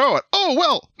can we throw it? Oh,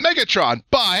 well, Megatron.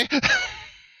 Bye."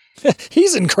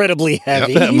 He's incredibly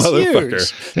heavy. That He's motherfucker.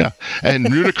 huge. Yeah, and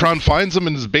Unicron finds him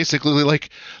and is basically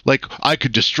like I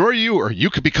could destroy you, or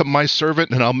you could become my servant,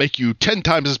 and I'll make you 10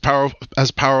 times as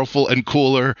powerful and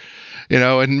cooler, you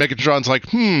know. And Megatron's like,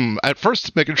 At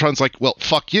first, Megatron's like, well,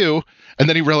 fuck you, and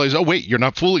then he realizes, oh wait, you're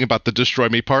not fooling about the destroy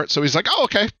me part. So he's like, oh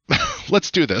okay, let's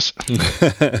do this.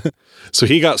 So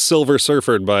he got Silver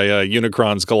Surfered by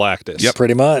Unicron's Galactus. Yep,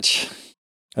 pretty much.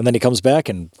 And then he comes back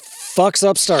and fucks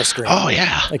up Starscream. Oh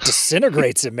yeah, like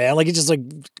disintegrates him, man. Like he just like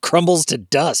crumbles to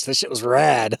dust. That shit was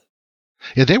rad.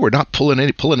 Yeah, they were not pulling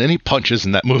any punches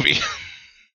in that movie.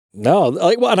 No,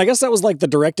 like, well, and I guess that was like the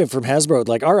directive from Hasbro.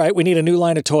 Like, all right, we need a new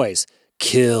line of toys.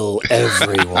 Kill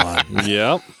everyone.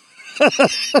 Yep.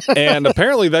 And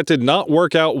apparently that did not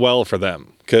work out well for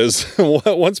them, because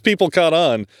once people caught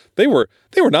on, they were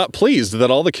not pleased that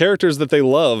all the characters that they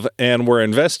love and were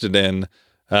invested in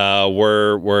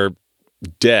were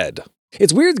dead.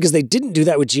 It's weird because they didn't do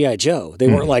that with G.I. Joe. They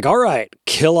weren't like, all right,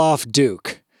 kill off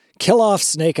Duke, kill off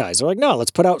Snake Eyes. They're like, no,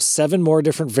 let's put out 7 more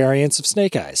different variants of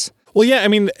Snake Eyes. Well, yeah, I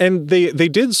mean, and they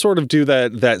did sort of do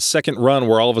that second run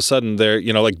where all of a sudden they're,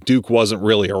 you know, like Duke wasn't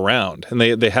really around, and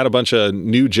they had a bunch of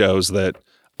new Joes that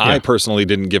I personally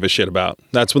didn't give a shit about.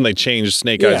 That's when they changed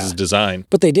Snake Eyes' design.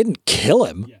 But they didn't kill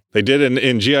him. They did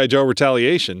in G.I. Joe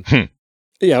Retaliation.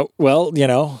 Yeah, well, you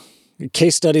know,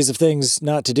 case studies of things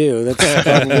not to do. That's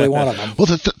probably one of them. Well,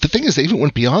 the thing is, they even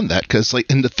went beyond that, because like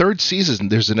in the 3rd season,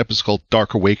 there's an episode called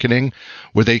Dark Awakening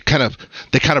where they kind of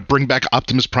bring back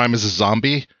Optimus Prime as a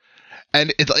zombie.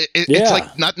 And it's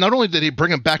like not only did he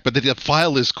bring him back, but they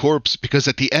defile his corpse, because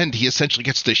at the end he essentially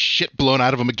gets the shit blown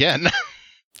out of him again.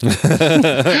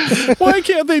 Why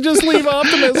can't they just leave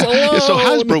Optimus alone? So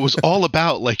Hasbro was all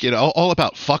about, like, you know, all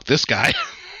about fuck this guy.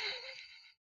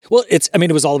 Well,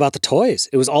 it was all about the toys.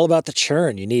 It was all about the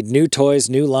churn. You need new toys,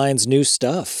 new lines, new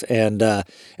stuff. And I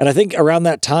think around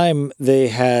that time they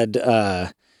had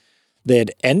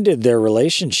ended their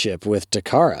relationship with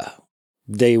Takara.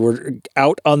 They were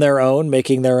out on their own,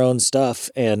 making their own stuff,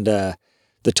 and the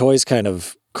toys kind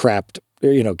of kind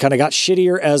of got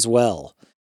shittier as well.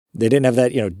 They didn't have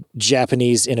that,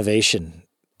 Japanese innovation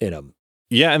in them.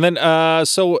 Yeah, and then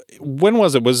so when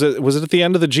was it? Was it at the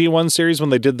end of the G1 series when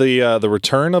they did the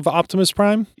return of Optimus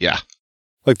Prime? Yeah,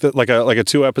 like a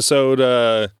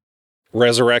 2-episode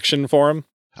resurrection for him.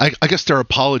 I guess their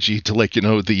apology to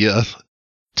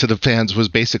to the fans was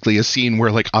basically a scene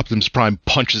where like Optimus Prime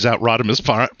punches out Rodimus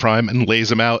Prime and lays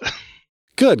him out.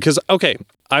 Good, because okay,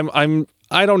 I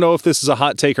don't know if this is a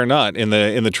hot take or not in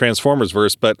the Transformers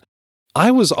verse, but I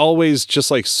was always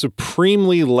just like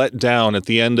supremely let down at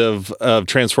the end of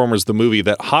Transformers the movie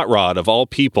that Hot Rod of all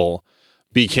people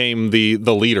became the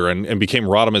leader and became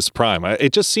Rodimus Prime.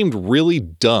 It just seemed really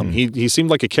dumb. He seemed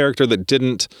like a character that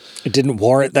didn't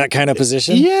warrant that kind of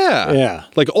position. Yeah.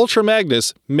 Like Ultra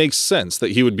Magnus makes sense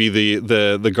that he would be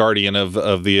the guardian of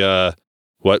the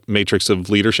matrix of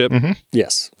leadership. Mm-hmm.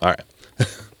 Yes. All right.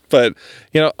 But,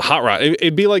 Hot Rod,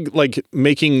 it'd be like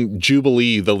making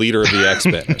Jubilee the leader of the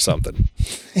X-Men or something.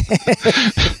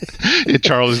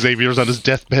 Charles Xavier's on his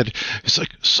deathbed. It's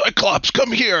like, Cyclops,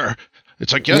 come here.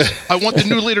 It's like, yes, I want the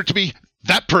new leader to be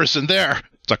that person there.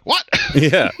 It's like, what?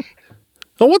 Yeah.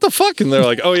 Oh, what the fuck? And they're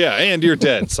like, oh, yeah, and you're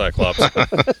dead, Cyclops.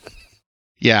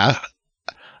 Yeah.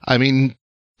 I mean,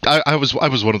 I was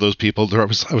one of those people where I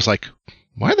was like,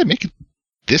 why are they making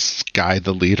this guy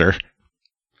the leader?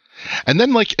 And then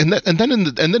in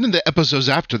the episodes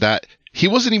after that, he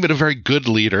wasn't even a very good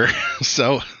leader.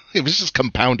 So it was just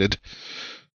compounded.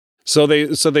 So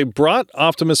they brought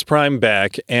Optimus Prime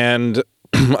back, and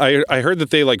I heard that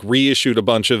they like reissued a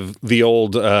bunch of the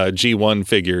old G1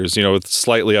 figures, with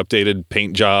slightly updated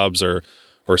paint jobs or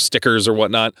stickers or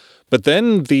whatnot. But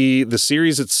then the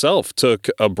series itself took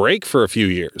a break for a few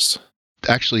years.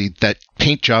 Actually, that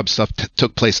paint job stuff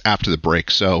took place after the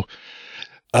break. So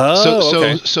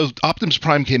Optimus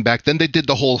Prime came back. Then they did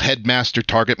the whole Headmaster,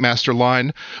 Target Master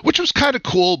line, which was kind of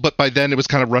cool, but by then it was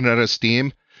kind of running out of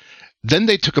steam. Then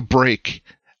they took a break,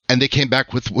 and they came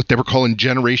back with what they were calling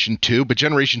Generation 2. But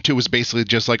Generation 2 was basically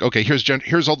just like, okay,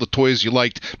 here's all the toys you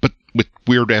liked, but with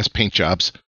weird-ass paint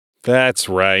jobs. That's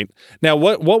right. Now,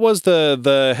 what was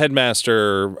the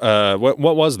Headmaster? What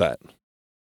was that?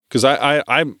 Because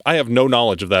I have no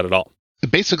knowledge of that at all.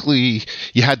 Basically,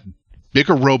 you had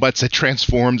bigger robots that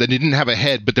transformed, and they didn't have a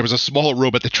head, but there was a smaller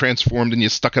robot that transformed, and you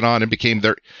stuck it on and became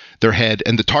their head.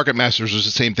 And the Target Masters was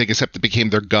the same thing, except it became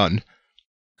their gun.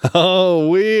 Oh,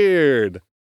 weird.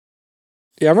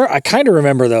 Yeah, I kind of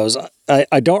remember those.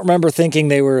 I don't remember thinking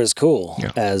they were as cool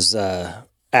as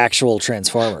actual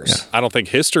Transformers. Yeah. I don't think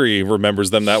history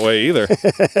remembers them that way either.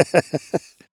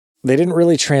 They didn't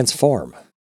really transform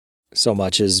so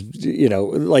much as,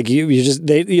 like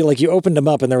you opened them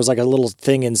up and there was like a little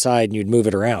thing inside and you'd move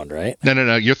it around, right?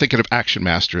 No. You're thinking of Action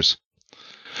Masters.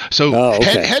 So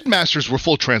Headmasters were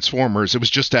full Transformers. It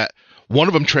was just that one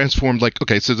of them transformed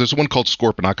so there's one called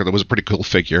Scorponok that was a pretty cool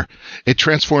figure. It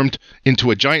transformed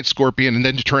into a giant scorpion and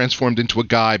then transformed into a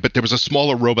guy, but there was a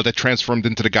smaller robot that transformed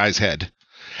into the guy's head.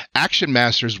 Action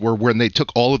Masters were when they took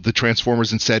all of the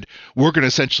Transformers and said, we're going to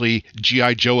essentially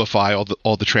G.I. Joe-ify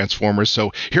all the Transformers.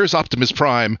 So here's Optimus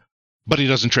Prime, but he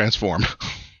doesn't transform.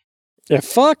 Yeah,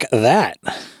 fuck that.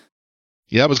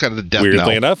 Yeah, that was kind of the death Weirdly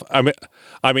knell. enough,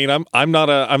 I'm not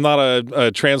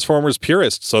a Transformers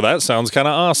purist, so that sounds kind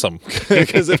of awesome.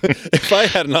 Because if I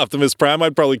had an Optimus Prime,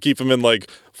 I'd probably keep him in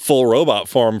like full robot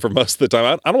form for most of the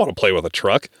time. I don't want to play with a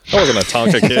truck. I wasn't a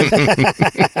Tonka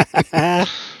kid.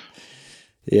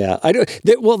 Yeah, I do.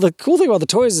 Well, the cool thing about the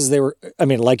toys is they were,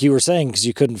 like you were saying, because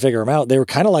you couldn't figure them out, they were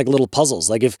kind of like little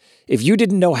puzzles. Like if you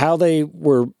didn't know how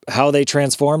they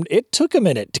transformed, it took a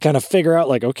minute to kind of figure out,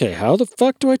 like, okay, how the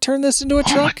fuck do I turn this into a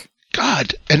truck? My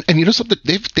God. And you know something?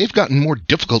 They've gotten more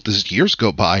difficult as years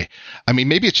go by. I mean,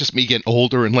 maybe it's just me getting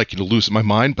older and losing my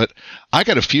mind, but I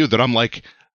got a few that I'm like,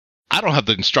 I don't have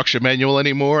the instruction manual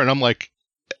anymore, and I'm like,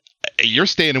 you're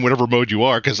staying in whatever mode you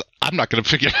are, because I'm not going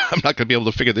to be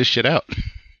able to figure this shit out.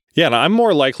 Yeah, and I'm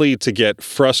more likely to get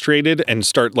frustrated and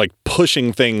start like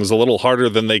pushing things a little harder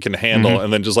than they can handle,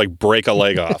 and then just like break a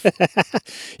leg off.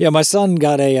 Yeah, my son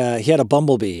got he had a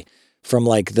Bumblebee from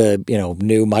like the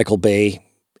new Michael Bay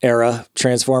era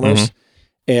Transformers,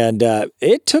 and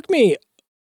it took me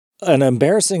an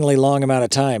embarrassingly long amount of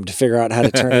time to figure out how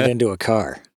to turn it into a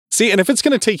car. See, and if it's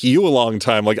going to take you a long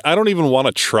time, like I don't even want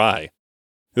to try.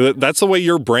 That's the way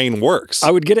your brain works.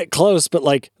 I would get it close, but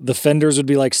like the fenders would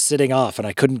be like sitting off and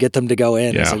I couldn't get them to go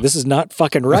in. Yeah. It's like, this is not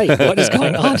fucking right. What is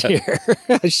going on here?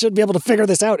 I should be able to figure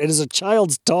this out. It is a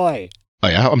child's toy. Oh,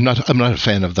 yeah, I'm not a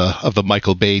fan of the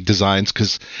Michael Bay designs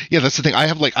because that's the thing. I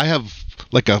have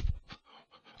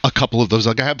a couple of those.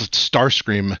 Like I have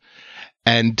Starscream,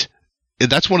 and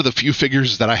that's one of the few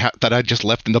figures that I just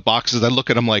left in the boxes. I look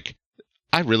at them like,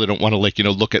 I really don't want to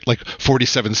look at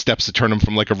 47 steps to turn him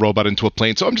from like a robot into a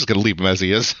plane. So I'm just going to leave him as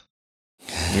he is.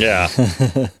 Yeah.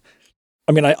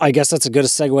 I mean, I guess that's as good a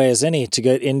segue as any to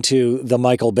get into the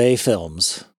Michael Bay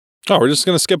films. Oh, we're just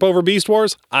going to skip over Beast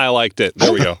Wars? I liked it.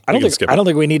 There we go. I don't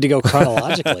think we need to go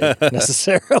chronologically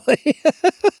necessarily.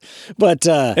 But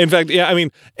in fact, yeah, I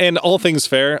mean, and all things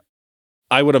fair,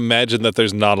 I would imagine that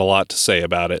there's not a lot to say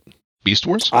about it. Beast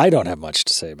Wars? I don't have much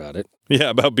to say about it. Yeah,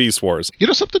 about Beast Wars. You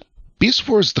know something? Beast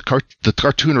Wars, the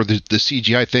cartoon or the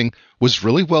CGI thing was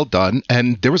really well done,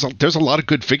 and there's a lot of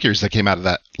good figures that came out of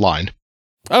that line.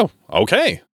 Oh,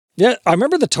 okay. Yeah, I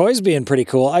remember the toys being pretty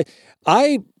cool.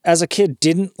 I as a kid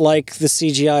didn't like the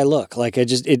CGI look. Like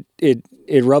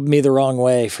it rubbed me the wrong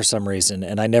way for some reason,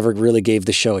 and I never really gave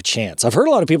the show a chance. I've heard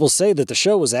a lot of people say that the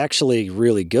show was actually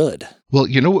really good. Well,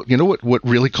 you know what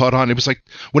really caught on? It was like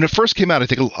when it first came out.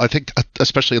 I think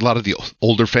especially a lot of the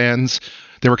older fans,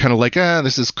 they were kind of like,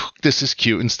 this is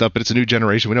cute and stuff, but it's a new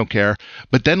generation. We don't care.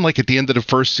 But then like at the end of the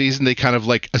first season, they kind of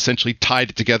like essentially tied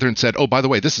it together and said, oh, by the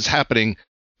way, this is happening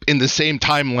in the same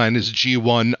timeline as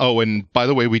G1. Oh, and by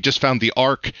the way, we just found the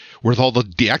Ark with all the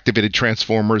deactivated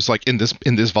Transformers like in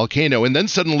this volcano. And then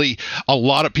suddenly a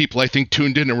lot of people, I think,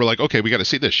 tuned in and were like, okay, we got to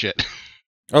see this shit.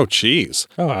 Oh, geez.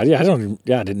 Oh, yeah,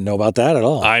 I didn't know about that at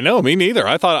all. I know, me neither.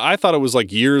 I thought it was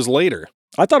like years later.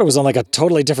 I thought it was on like a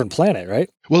totally different planet, right?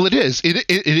 Well, it is. It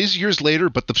is years later,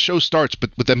 but the show starts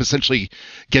with them essentially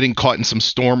getting caught in some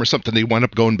storm or something. They wind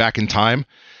up going back in time.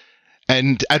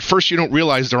 And at first you don't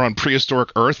realize they're on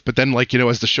prehistoric Earth, but then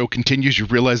as the show continues, you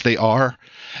realize they are.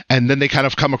 And then they kind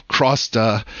of come across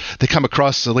the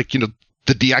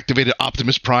deactivated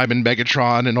Optimus Prime and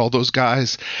Megatron and all those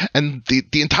guys. And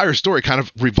the entire story kind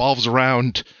of revolves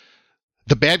around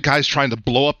the bad guys trying to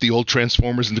blow up the old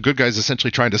Transformers and the good guys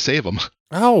essentially trying to save them.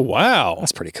 Oh, wow.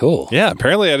 That's pretty cool. Yeah,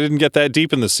 apparently I didn't get that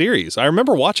deep in the series. I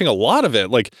remember watching a lot of it.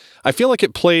 Like, I feel like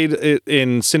it played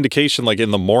in syndication like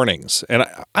in the mornings. And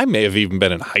I may have even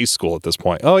been in high school at this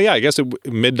point. Oh, yeah, I guess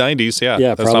mid-90s. Yeah,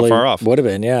 yeah, that's not far off. Would have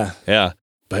been, yeah. Yeah.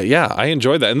 But yeah, I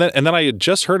enjoyed that. And then I had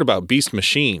just heard about Beast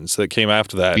Machines that came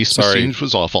after that. Beast Machines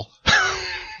was awful.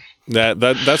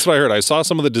 That's what I heard. I saw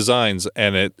some of the designs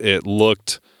and it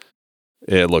looked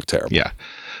terrible. Yeah.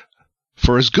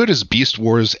 For as good as Beast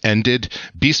Wars ended,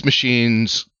 Beast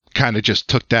Machines kind of just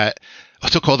took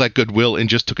all that goodwill and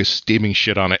just took a steaming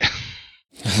shit on it.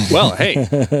 Well, hey,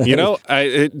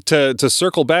 to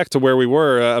circle back to where we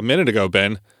were a minute ago,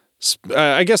 Ben,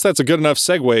 I guess that's a good enough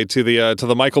segue to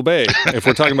the Michael Bay if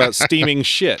we're talking about steaming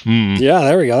shit. Yeah,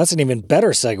 there we go. That's an even better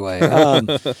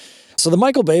segue. So the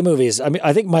Michael Bay movies, I mean,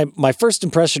 I think my first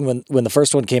impression when the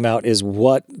first one came out is,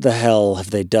 what the hell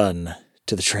have they done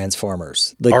to the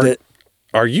Transformers?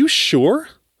 Are you sure?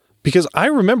 Because I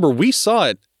remember we saw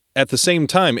it at the same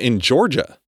time in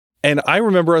Georgia. And I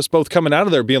remember us both coming out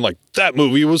of there being like, that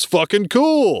movie was fucking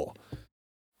cool.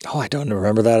 Oh, I don't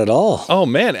remember that at all. Oh,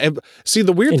 man. And see,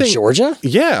 the weird thing... In Georgia?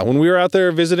 Yeah, when we were out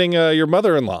there visiting your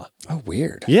mother-in-law. Oh,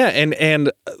 weird. Yeah,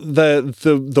 and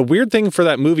the weird thing for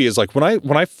that movie is like when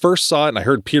I first saw it and I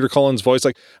heard Peter Cullen's voice,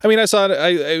 like, I mean, I saw it,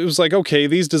 it was like, okay,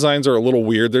 these designs are a little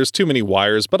weird. There's too many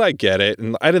wires, but I get it.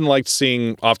 And I didn't like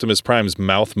seeing Optimus Prime's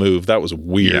mouth move. That was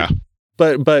weird. Yeah.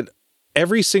 But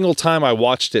every single time I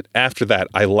watched it after that,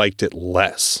 I liked it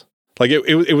less. Like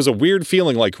it was a weird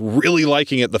feeling, like really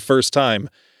liking it the first time.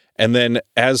 And then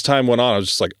as time went on, I was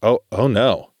just like, oh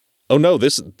no,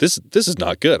 this is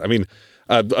not good. I mean,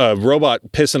 a robot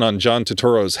pissing on John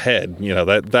Turturro's head,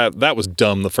 that was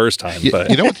dumb the first time. But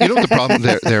you know what the problem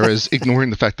there is, ignoring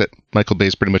the fact that Michael Bay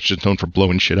is pretty much just known for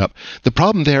blowing shit up. The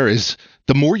problem there is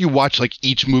the more you watch like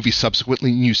each movie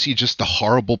subsequently, and you see just the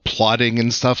horrible plotting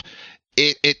and stuff,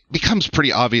 it becomes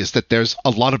pretty obvious that there's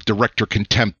a lot of director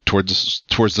contempt towards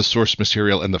the source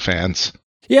material and the fans.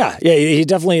 Yeah, he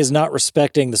definitely is not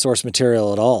respecting the source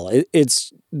material at all.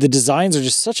 It's the designs are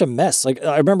just such a mess. Like,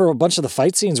 I remember a bunch of the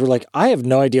fight scenes were like, I have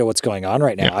no idea what's going on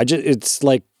right now. Yeah. It's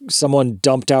like someone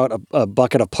dumped out a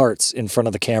bucket of parts in front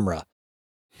of the camera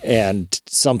and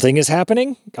something is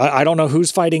happening. I don't know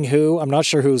who's fighting who. I'm not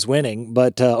sure who's winning,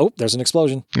 but there's an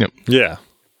explosion. Yep. Yeah.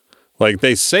 Like,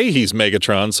 they say he's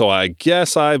Megatron, so I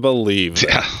guess I believe that.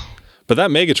 Yeah. But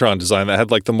that Megatron design that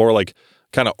had like the more like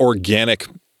kind of organic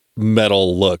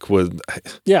metal look with...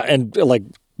 Yeah, and like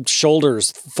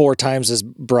shoulders 4 times as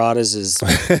broad as his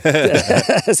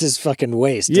as his fucking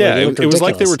waist. Yeah, Like, it was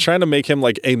like they were trying to make him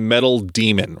like a metal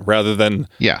demon rather than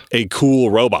a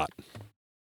cool robot.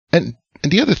 And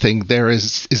the other thing there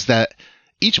is that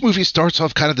each movie starts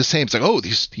off kind of the same. It's like, oh,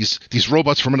 these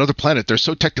robots from another planet, they're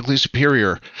so technically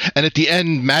superior. And at the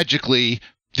end, magically,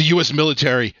 the U.S.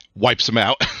 military wipes them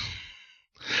out.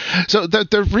 So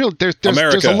they're real. There's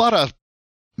a lot of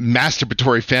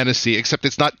masturbatory fantasy, except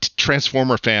it's not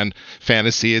Transformer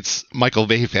fantasy. It's Michael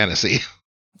Bay fantasy.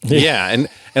 Yeah,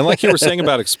 and like you were saying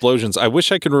about explosions, I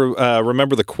wish I could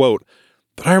remember the quote,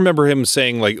 but I remember him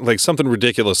saying like something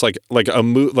ridiculous, like a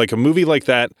movie like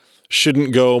that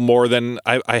shouldn't go more than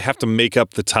I have to make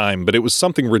up the time, but it was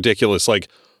something ridiculous like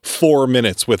 4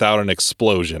 minutes without an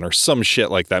explosion or some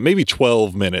shit like that. Maybe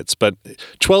 12 minutes, but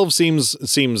 12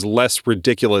 seems less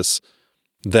ridiculous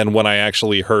than when I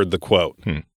actually heard the quote.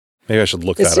 Maybe I should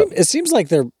look that up. It seems like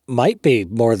there might be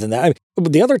more than that. I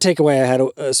mean, the other takeaway I had,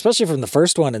 especially from the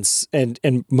first one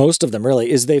and most of them really,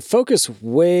 is they focus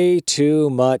way too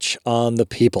much on the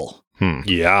people.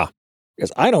 Yeah.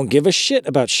 Because I don't give a shit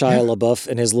about Shia LaBeouf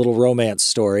and his little romance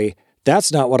story.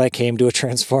 That's not what I came to a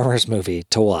Transformers movie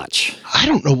to watch. I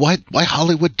don't know why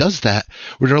Hollywood does that.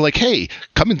 Where they're like, "Hey,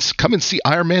 come and see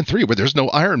Iron Man 3, where there's no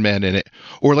Iron Man in it,"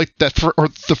 or like that, or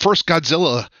the first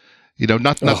Godzilla. You know,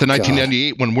 not the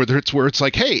 1998 one where it's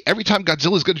like, "Hey, every time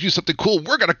Godzilla's going to do something cool,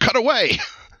 we're going to cut away."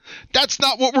 That's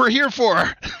not what we're here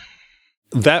for.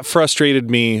 That frustrated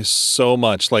me so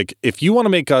much. Like, if you want to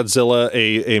make Godzilla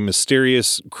a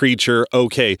mysterious creature,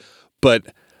 okay, but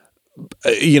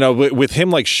with him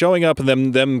like showing up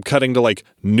and them cutting to like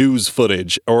news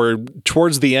footage, or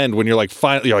towards the end when you're like,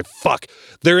 finally, you're like, fuck,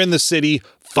 they're in the city.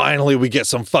 Finally, we get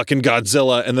some fucking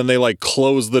Godzilla, and then they like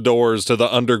close the doors to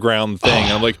the underground thing.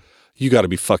 And I'm like, you got to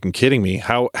be fucking kidding me!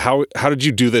 How did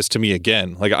you do this to me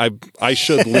again? Like I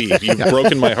should leave. You've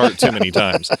broken my heart too many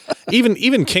times.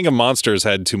 Even King of Monsters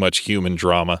had too much human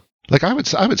drama. Like I would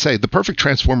say the perfect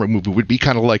Transformer movie would be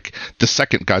kind of like the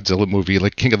second Godzilla movie,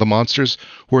 like King of the Monsters,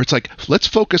 where it's like, let's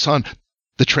focus on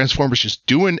the Transformers just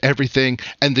doing everything,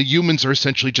 and the humans are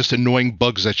essentially just annoying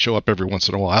bugs that show up every once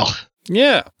in a while.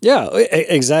 Yeah,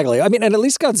 exactly. I mean, and at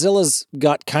least Godzilla's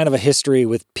got kind of a history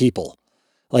with people.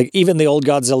 Like, even the old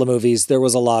Godzilla movies, there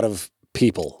was a lot of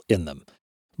people in them.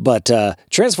 But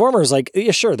Transformers, like,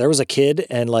 yeah, sure, there was a kid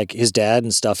and like his dad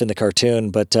and stuff in the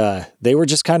cartoon, but they were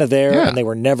just kind of there, and they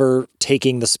were never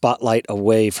taking the spotlight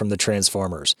away from the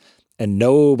Transformers. And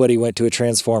nobody went to a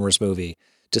Transformers movie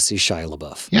to see Shia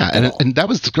LaBeouf. Yeah, and that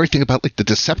was the great thing about like the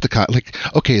Decepticon. Like,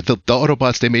 okay, the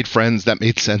Autobots, they made friends. That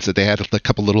made sense that they had a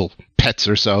couple little pets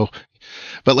or so.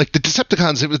 But like the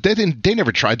Decepticons, they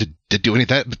never tried to do any of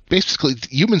that. Basically,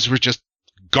 humans were just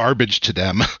garbage to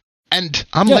them. And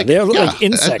I'm like, they're like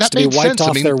insects to be wiped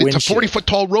off their windshield. It's a 40-foot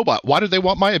tall robot. Why do they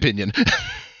want my opinion?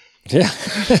 Yeah.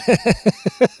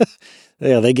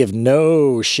 Yeah, they give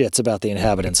no shits about the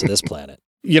inhabitants of this planet.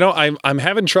 I'm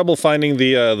having trouble finding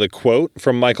the quote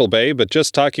from Michael Bay, but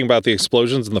just talking about the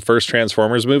explosions in the first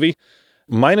Transformers movie,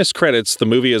 minus credits, the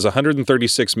movie is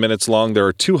 136 minutes long. There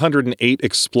are 208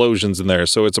 explosions in there,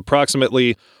 so it's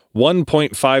approximately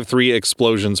 1.53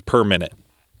 explosions per minute.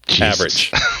 Jesus.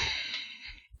 Average.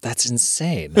 That's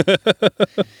insane. The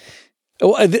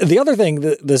other thing,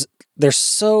 they're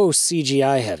so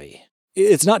CGI heavy.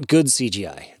 It's not good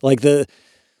CGI. Like the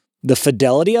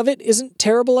fidelity of it isn't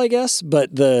terrible, I guess, but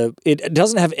it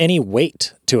doesn't have any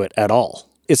weight to it at all.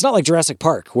 It's not like Jurassic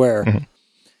Park where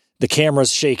the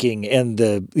camera's shaking and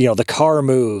the car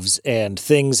moves and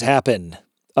things happen.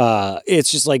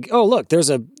 It's just like, oh, look, there's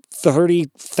a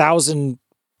 30,000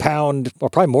 pound,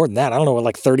 or probably more than that, I don't know,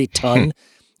 like 30 ton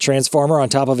Transformer on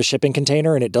top of a shipping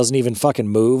container, and it doesn't even fucking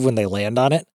move when they land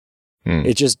on it.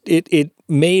 It just it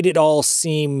made it all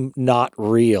seem not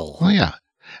real. Oh yeah.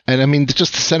 And I mean,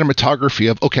 just the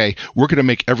cinematography of, okay, we're going to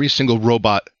make every single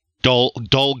robot dull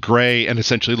gray and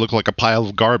essentially look like a pile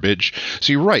of garbage.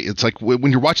 So you're right. It's like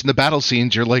when you're watching the battle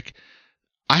scenes, you're like,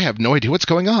 I have no idea what's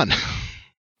going on.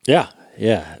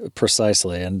 Yeah,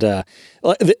 precisely. And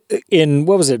in,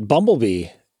 what was it, Bumblebee,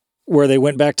 where they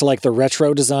went back to like the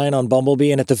retro design on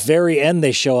Bumblebee, and at the very end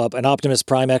they show up and Optimus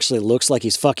Prime actually looks like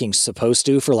he's fucking supposed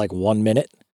to for like 1 minute.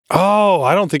 Oh,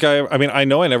 I don't think I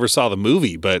know I never saw the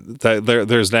movie, but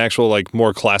there's an actual like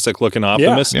more classic looking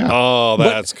Optimus. Yeah. Oh,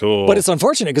 that's cool. But it's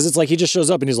unfortunate because it's like he just shows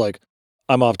up and he's like,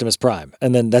 I'm Optimus Prime.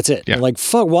 And then that's it. Yeah. And like,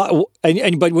 fuck, what?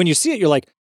 But when you see it, you're like,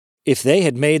 if they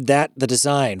had made that the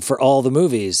design for all the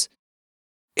movies,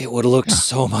 it would have looked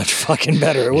so much fucking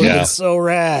better. It would have been so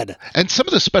rad. And some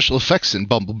of the special effects in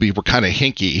Bumblebee were kind of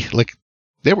hinky. Like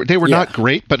they were not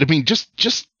great, but I mean,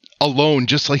 just alone,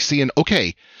 just like seeing,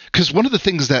 okay, because one of the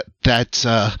things that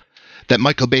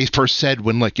Michael Bay first said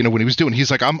when, like, when he was doing,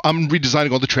 he's like, I'm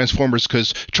redesigning all the Transformers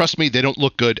because trust me, they don't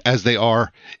look good as they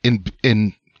are in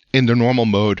their normal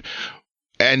mode.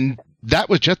 And that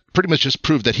was just pretty much just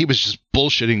proved that he was just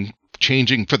bullshitting,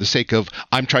 changing for the sake of,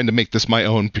 I'm trying to make this my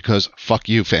own because fuck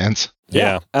you, fans.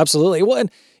 Yeah. Absolutely. Well, and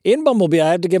in Bumblebee,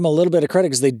 I have to give them a little bit of credit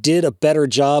because they did a better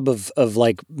job of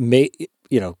like, they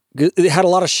had a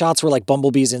lot of shots where like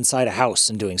Bumblebee's inside a house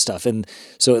and doing stuff. And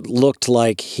so it looked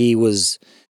like he was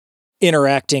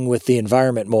interacting with the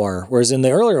environment more. Whereas in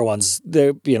the earlier ones,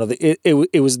 they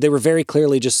were very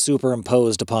clearly just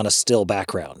superimposed upon a still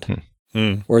background.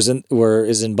 Whereas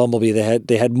in Bumblebee,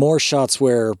 they had more shots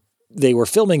where they were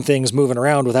filming things moving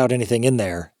around without anything in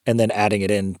there and then adding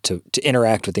it in to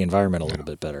interact with the environment a little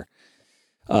bit better.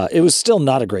 It was still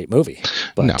not a great movie,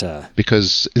 but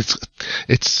because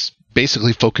it's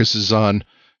basically focuses on,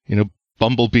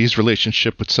 Bumblebee's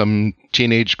relationship with some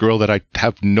teenage girl that I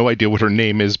have no idea what her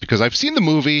name is, because I've seen the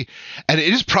movie and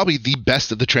it is probably the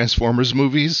best of the Transformers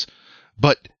movies,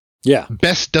 but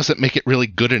best doesn't make it really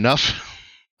good enough.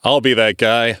 I'll be that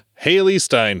guy. Haley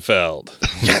Steinfeld.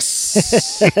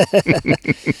 Yes.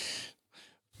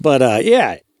 But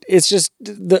it's just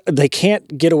they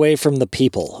can't get away from the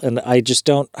people, and I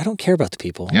don't care about the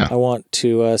people. Yeah. I want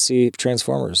to see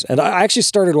Transformers, and I actually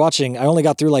started watching. I only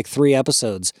got through like 3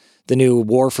 episodes. The new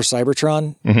War for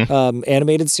Cybertron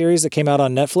animated series that came out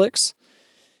on Netflix.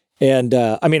 And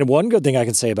one good thing I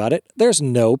can say about it: there's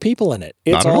no people in it.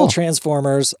 It's all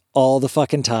Transformers all the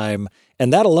fucking time,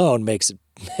 and that alone makes it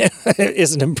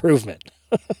is an improvement.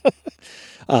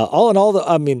 All in all,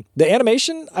 the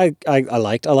animation I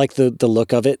liked. I like the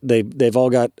look of it. They've all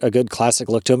got a good classic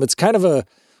look to them. It's kind of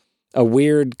a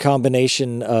weird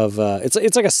combination of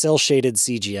it's like a cell shaded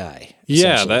CGI.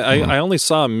 Yeah, I only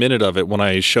saw a minute of it when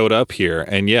I showed up here,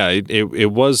 and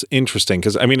it was interesting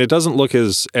because it doesn't look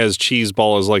as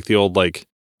cheeseball as like the old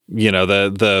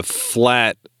the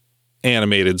flat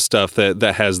animated stuff that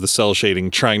has the cell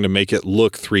shading trying to make it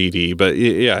look 3D, but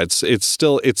it's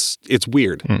still it's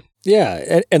weird.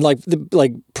 Yeah, and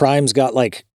like Prime's got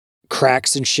like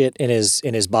cracks and shit in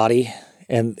his body,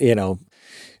 and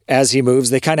as he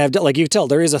moves, they kind of have, like, you can tell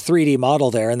there is a 3D model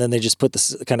there, and then they just put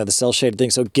this kind of the cell shaded thing,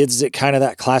 so it gives it kind of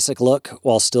that classic look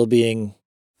while still being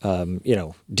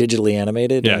digitally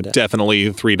animated. Yeah, and,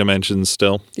 definitely 3 dimensions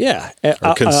still. Yeah,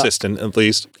 or consistent at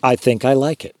least. I think I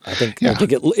like it. I think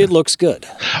it looks good.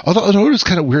 Although it always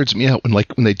kind of weirds me out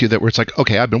when they do that, where it's like,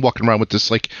 okay, I've been walking around with this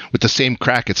with the same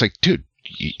crack. It's like, dude,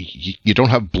 you don't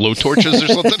have blowtorches or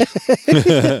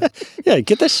something? Yeah,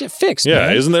 get that shit fixed. Yeah,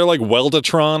 man. Isn't there like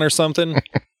Weldatron or something?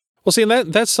 Well, see, and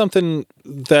that's something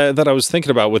that I was thinking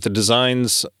about with the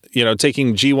designs,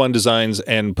 taking G1 designs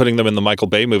and putting them in the Michael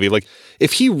Bay movie. Like,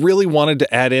 if he really wanted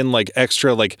to add in like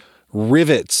extra like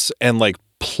rivets and like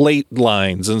plate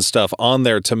lines and stuff on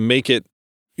there to make it,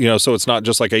 so it's not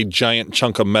just like a giant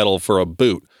chunk of metal for a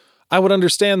boot, I would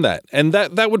understand that. And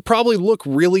that would probably look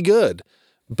really good.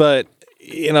 But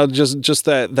just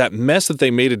that mess that they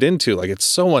made it into, like, it's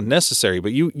so unnecessary.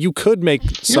 But you could make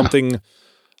something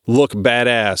look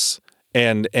badass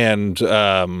and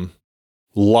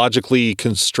logically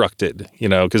constructed,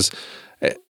 because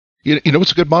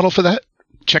what's a good model for that?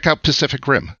 Check out Pacific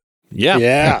Rim.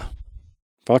 Yeah.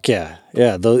 Fuck yeah.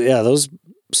 Those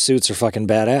suits are fucking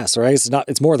badass, right?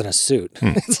 It's more than a suit.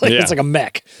 It's like a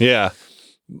mech. Yeah.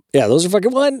 Yeah, those are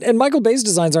fucking... Well, and Michael Bay's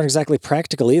designs aren't exactly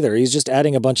practical either. He's just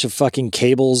adding a bunch of fucking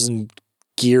cables and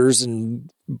gears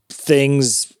and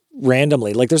things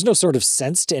randomly. Like, there's no sort of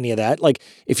sense to any of that. Like,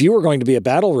 if you were going to be a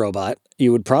battle robot,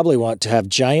 you would probably want to have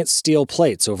giant steel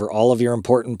plates over all of your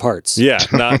important parts. Yeah,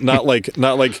 not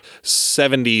like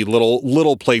 70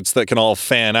 little plates that can all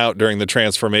fan out during the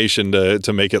transformation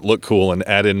to make it look cool and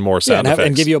add in more sound effects.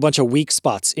 And give you a bunch of weak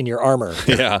spots in your armor.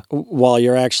 Yeah. While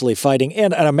you're actually fighting.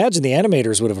 And I imagine the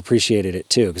animators would have appreciated it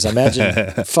too, because I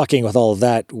imagine fucking with all of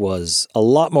that was a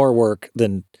lot more work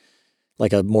than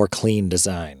like a more clean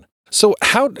design. So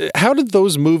how did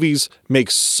those movies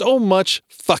make so much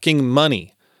fucking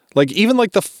money? Like, even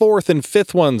like the 4th and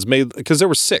 5th ones made, because there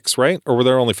were 6, right? Or were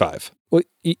there only 5? Well,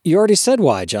 you already said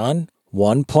why, John.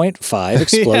 1.5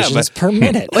 explosions per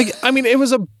minute. Like, it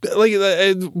was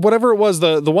whatever it was,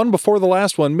 the one before the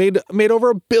last one made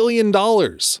over $1 billion.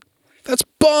 That's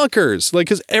bonkers. Like,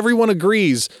 because everyone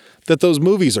agrees that those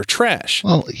movies are trash.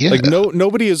 Well, yeah. Like,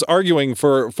 nobody is arguing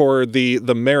for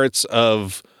the merits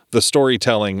of the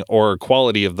storytelling or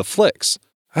quality of the flicks.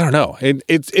 I don't know.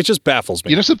 It just baffles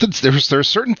me. Something, there are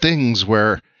certain things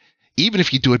where even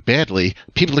if you do it badly,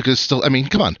 people are going to still. I mean,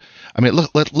 come on. I mean,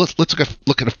 let's look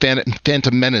at a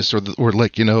Phantom Menace or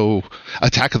like, you know,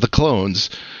 Attack of the Clones.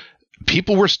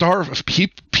 People were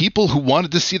people who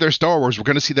wanted to see their Star Wars were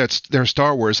going to see their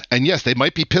Star Wars, and yes, they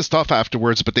might be pissed off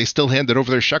afterwards, but they still handed over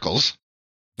their shekels.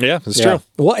 Yeah, it's true.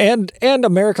 Well, and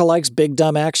America likes big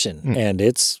dumb action, and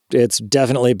it's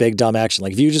definitely big dumb action.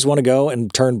 Like if you just want to go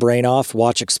and turn brain off,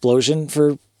 watch explosion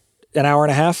for an hour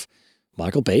and a half,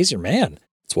 Michael Bay's your man.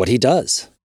 It's what he does.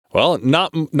 Well,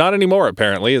 not anymore.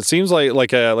 Apparently, it seems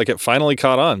like it finally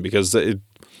caught on because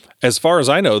as far as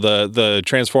I know, the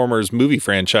Transformers movie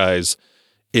franchise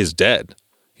is dead.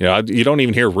 You know, you don't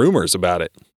even hear rumors about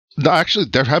it. No, actually,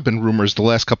 there have been rumors the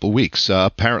last couple of weeks.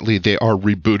 Apparently, they are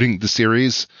rebooting the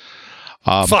series.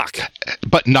 Fuck.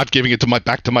 But not giving it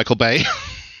back to Michael Bay.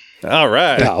 All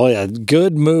right. Yeah, oh yeah,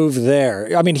 good move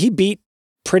there. I mean, he beat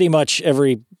pretty much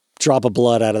every drop of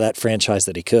blood out of that franchise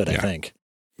that he could, I think.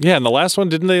 Yeah, and the last one,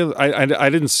 didn't they? I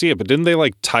didn't see it, but didn't they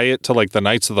like tie it to like the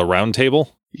Knights of the Round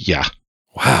Table? Yeah.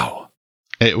 Wow.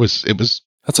 It was.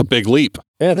 That's a big leap.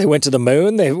 Yeah, they went to the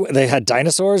moon. They had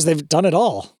dinosaurs. They've done it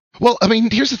all. Well, I mean,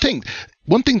 here's the thing.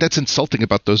 One thing that's insulting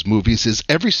about those movies is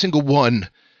every single one,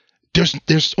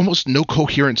 there's almost no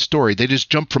coherent story. They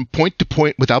just jump from point to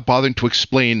point without bothering to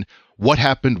explain what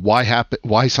happened,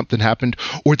 why something happened,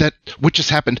 or that what just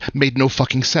happened made no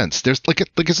fucking sense. There's like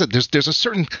I said, there's a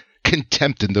certain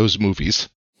contempt in those movies.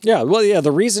 Yeah, well, yeah,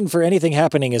 the reason for anything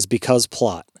happening is because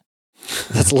plot.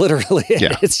 That's literally it.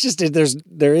 Yeah. It's just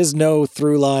there is no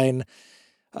through line.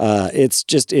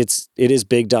 It is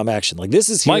big dumb action. Like this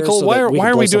is here Michael. so why that we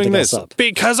are can we blow doing something this? else up.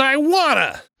 Because I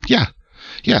wanna. Yeah.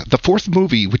 The fourth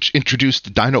movie, which introduced the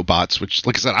Dinobots, which,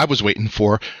 like I said, I was waiting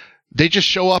for, they just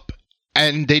show up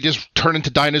and they just turn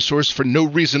into dinosaurs for no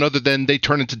reason other than they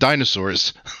turn into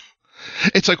dinosaurs.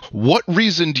 It's like, what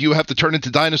reason do you have to turn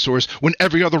into dinosaurs when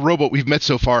every other robot we've met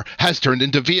so far has turned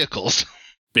into vehicles?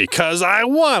 Because I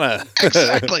wanna.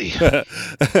 Exactly.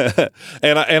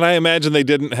 and I imagine they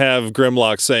didn't have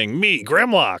Grimlock saying, "Me,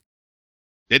 Grimlock."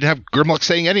 They didn't have Grimlock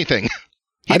saying anything.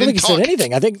 I don't think he said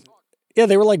anything. I think, yeah,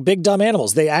 they were like big dumb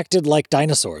animals. They acted like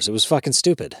dinosaurs. It was fucking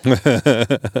stupid.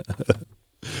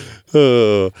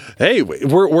 Hey,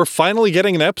 we're finally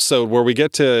getting an episode where we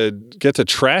get to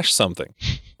trash something.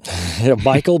 Yeah,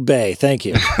 Michael Bay, thank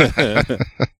you.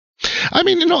 I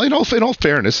mean, in all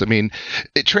fairness, I mean,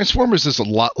 Transformers is a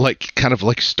lot like kind of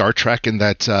like Star Trek in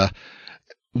that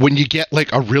when you get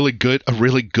like a really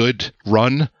good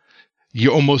run,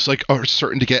 you almost like are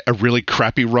certain to get a really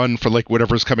crappy run for like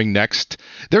whatever's coming next.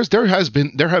 There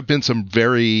have been some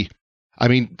very, I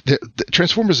mean, the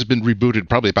Transformers has been rebooted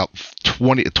probably about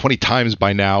 20 times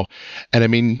by now, and I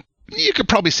mean, you could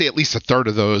probably say at least a third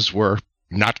of those were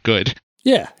not good.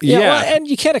 Yeah. Well, and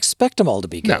you can't expect them all to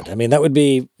be good. No. I mean, that would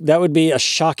be a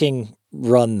shocking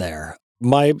run there.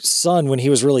 My son, when he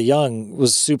was really young,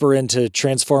 was super into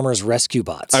Transformers Rescue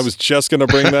Bots. I was just going to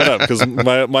bring that up because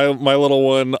my little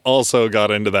one also got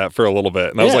into that for a little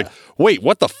bit. And I was like, wait,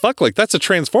 what the fuck? Like, that's a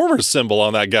Transformers symbol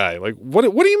on that guy. Like, what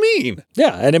do you mean?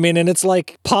 Yeah. And I mean, and it's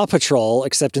like Paw Patrol,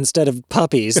 except instead of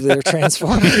puppies, they're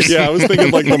Transformers. Yeah, I was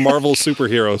thinking like the Marvel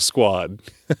Superhero Squad.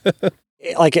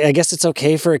 Like, I guess it's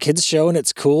okay for a kids show and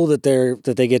it's cool that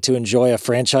they get to enjoy a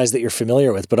franchise that you're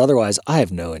familiar with, but otherwise I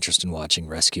have no interest in watching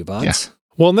Rescue Bots. Yeah.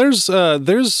 Well, and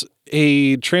there's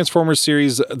a Transformers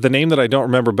series, the name that I don't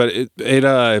remember, but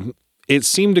it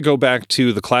seemed to go back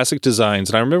to the classic designs.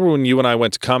 And I remember when you and I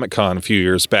went to Comic-Con a few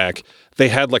years back, they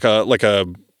had like a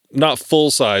not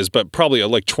full size, but probably a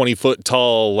like 20-foot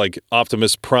tall like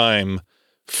Optimus Prime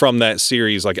from that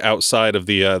series, like outside of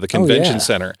the convention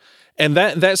center. And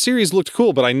that series looked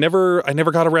cool, but I never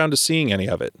got around to seeing any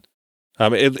of it.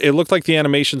 It looked like the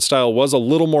animation style was a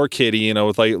little more kiddie, you know,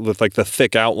 with like the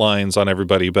thick outlines on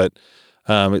everybody, but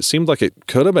it seemed like it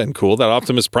could have been cool. That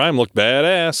Optimus Prime looked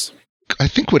badass. I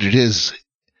think what it is,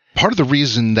 part of the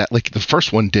reason that like the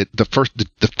first one did, the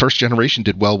first generation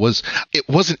did well was it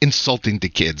wasn't insulting to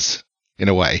kids in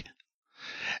a way.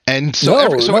 And so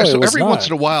every once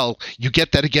in a while you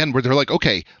get that again where they're like,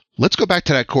 okay, let's go back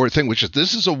to that core thing, which is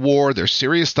this is a war. There's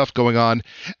serious stuff going on.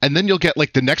 And then you'll get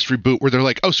like the next reboot where they're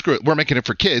like, oh, screw it. We're making it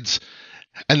for kids.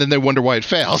 And then they wonder why it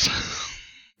fails.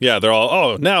 Yeah, they're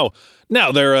all, now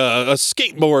they're a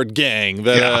skateboard gang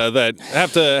that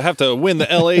have to win the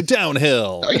LA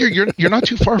downhill. You're not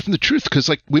too far from the truth because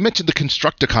like we mentioned the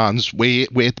Constructicons way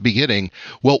at the beginning.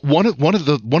 Well, one of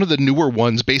the newer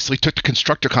ones basically took the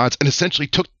Constructicons and essentially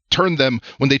turned them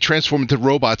when they transformed into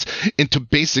robots into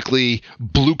basically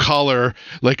blue collar,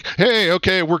 like, hey,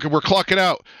 okay, we're clocking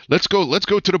out. Let's go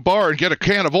to the bar and get a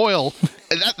can of oil.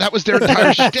 And that was their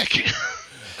entire shtick.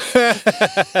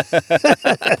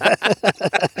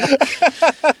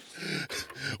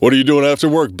 What are you doing after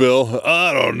work, Bill?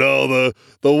 I don't know.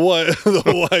 The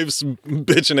wife's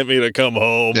bitching at me to come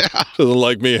home. Yeah. Doesn't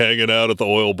like me hanging out at the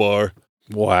oil bar.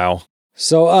 Wow.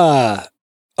 So,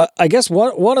 I guess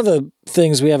one of the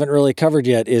things we haven't really covered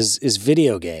yet is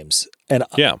video games. And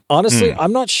Yeah. honestly,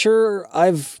 I'm not sure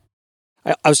I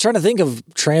was trying to think of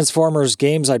Transformers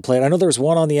games I'd played. I know there was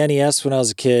one on the NES when I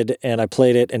was a kid, and I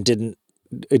played it and didn't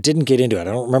get into it. I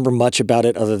don't remember much about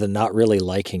it other than not really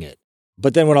liking it.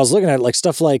 But then when I was looking at it, like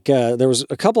stuff like there was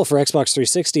a couple for Xbox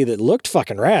 360 that looked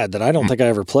fucking rad that I don't think I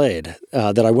ever played,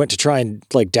 that I went to try and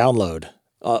like download.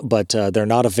 But they're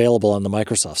not available on the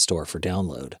Microsoft Store for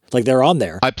download. Like they're on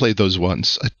there. I played those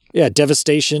ones. Yeah,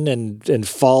 Devastation and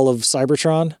Fall of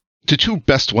Cybertron. The two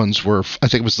best ones were, I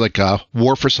think it was like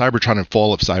War for Cybertron and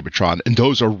Fall of Cybertron. And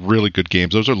those are really good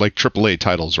games. Those are like AAA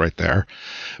titles right there.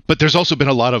 But there's also been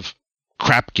a lot of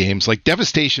crap games. Like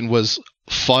Devastation was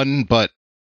fun, but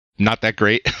not that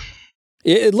great.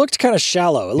 It looked kind of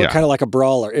shallow. It looked kind of like a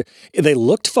brawler. They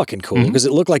looked fucking cool because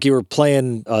it looked like you were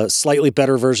playing a slightly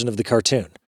better version of the cartoon.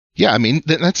 Yeah, I mean,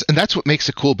 that's what makes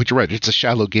it cool. But you're right, it's a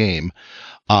shallow game.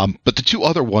 But the two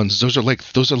other ones, those are like,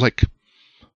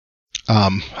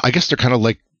 I guess they're kind of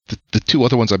like the two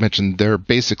other ones I mentioned. They're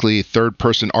basically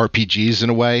third-person RPGs in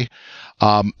a way,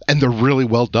 and they're really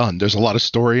well done. There's a lot of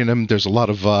story in them. There's a lot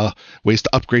of ways to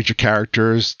upgrade your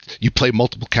characters. You play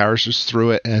multiple characters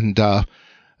through it, and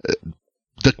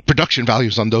the production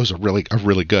values on those are really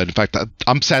good. In fact,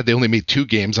 I'm sad they only made 2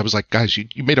 games. I was like, guys, you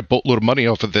made a boatload of money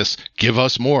off of this. Give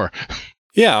us more.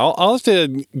 Yeah, I'll have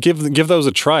to give those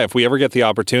a try if we ever get the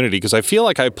opportunity, because I feel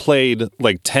like I played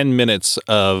like 10 minutes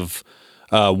of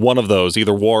one of those,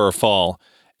 either War or Fall,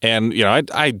 and you know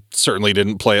I certainly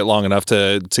didn't play it long enough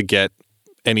to get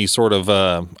any sort of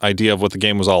idea of what the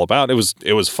game was all about.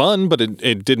 It was fun, but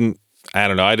it didn't. I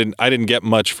don't know. I didn't get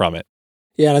much from it.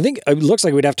 Yeah, and I think it looks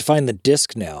like we'd have to find the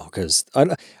disc now because I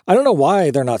don't know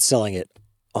why they're not selling it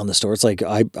on the store. It's like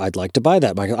I'd like to buy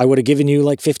that, Michael. I would have given you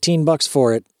like $15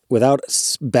 for it without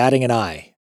batting an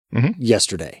eye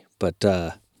yesterday, but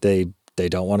they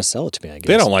don't want to sell it to me. I guess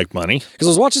they don't like money. Because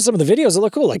I was watching some of the videos. It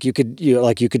looked cool. Like you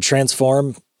could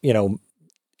transform,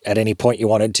 at any point you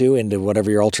wanted to into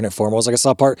whatever your alternate form was. Like I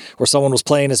saw a part where someone was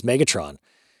playing as Megatron,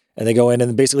 and they go in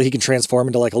and basically he can transform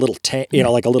into like a little tank,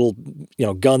 like a little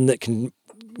gun that can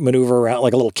maneuver around,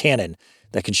 like a little cannon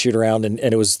that can shoot around. And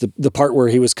it was the part where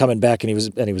he was coming back and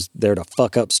he was there to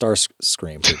fuck up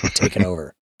Starscream for taking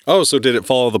over. Oh, so did it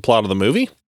follow the plot of the movie?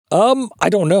 I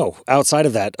don't know. Outside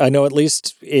of that, I know at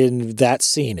least in that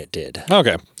scene it did.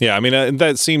 Okay, yeah. I mean,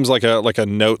 that seems like a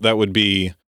note that would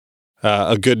be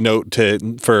a good note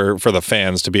for the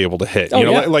fans to be able to hit.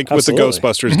 Like with the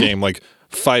Ghostbusters game, like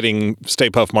fighting Stay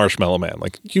Puft Marshmallow Man.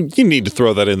 Like you need to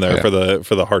throw that in there for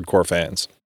the hardcore fans.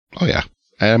 Oh yeah.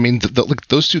 I mean,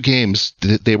 those two games,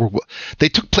 they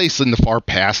took place in the far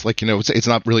past. Like, it's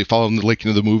not really following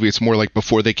the movie. It's more like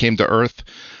before they came to Earth.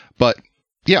 But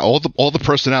yeah, all the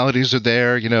personalities are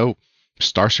there.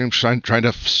 Starscream trying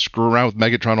to screw around with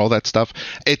Megatron, all that stuff.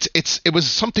 It was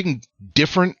something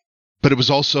different, but it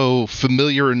was also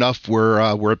familiar enough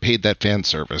where it paid that fan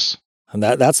service. And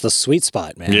that's the sweet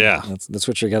spot, man. Yeah, that's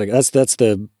what you got to. That's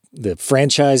the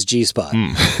franchise G spot.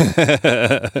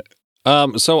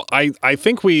 So I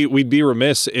think we'd be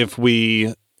remiss if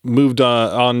we moved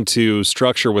on to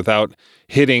structure without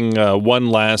hitting one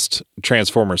last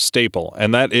Transformer staple,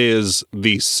 and that is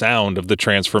the sound of the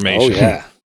transformation. Oh yeah.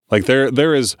 Like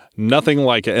there is nothing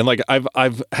like it. And like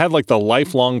I've had like the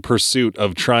lifelong pursuit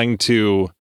of trying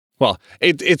to, well,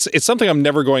 it's something I'm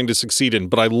never going to succeed in,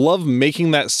 but I love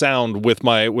making that sound with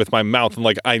my mouth, and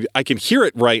like I can hear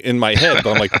it right in my head,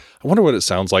 but I'm like, I wonder what it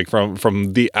sounds like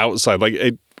from the outside.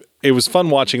 Like it was fun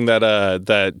watching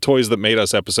that Toys That Made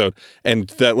Us episode and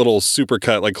that little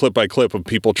supercut, like clip by clip of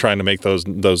people trying to make those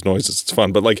noises. It's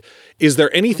fun. But like, is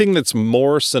there anything that's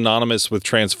more synonymous with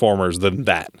Transformers than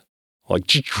that?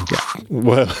 Like, yeah,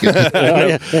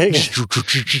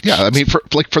 I mean, for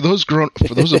those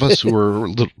of us who were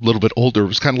a little bit older, it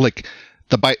was kind of like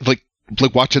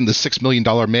like watching the $6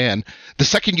 Million Man. The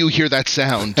second you hear that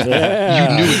sound, you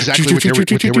knew exactly what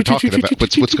they were talking about.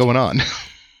 What's going on?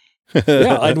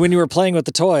 Yeah, and when you were playing with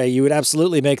the toy, you would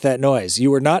absolutely make that noise. You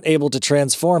were not able to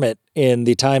transform it in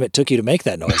the time it took you to make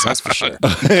that noise, that's for sure.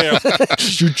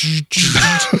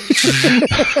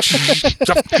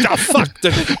 Fuck.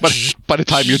 But by the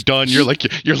time you're done, you're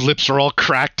like, your lips are all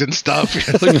cracked and stuff.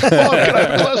 You're like, oh, can I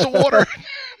have a glass of water?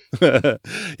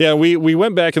 Yeah, we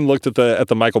went back and looked at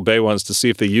the Michael Bay ones to see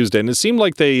if they used it, and it seemed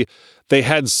like they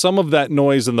had some of that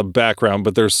noise in the background,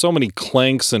 but there's so many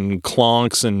clanks and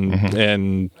clonks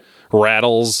and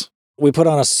rattles. We put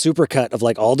on a supercut of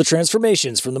like all the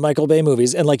transformations from the Michael Bay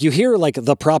movies, and like you hear like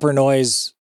the proper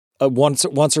noise once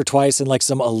or twice, and like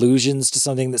some allusions to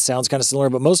something that sounds kind of similar,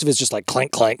 but most of it's just like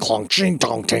clank, clank, clonk, ching,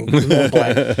 tong, ting,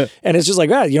 and it's just like,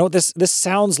 you know what, this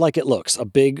sounds like it looks a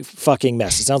big fucking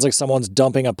mess. It sounds like someone's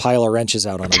dumping a pile of wrenches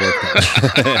out on a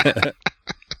workbench.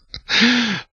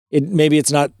 Maybe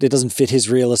it's not. It doesn't fit his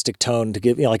realistic tone to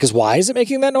give. You know, like, because why is it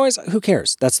making that noise? Who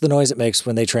cares? That's the noise it makes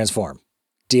when they transform.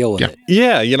 Deal with it.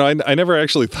 Yeah, you know, I never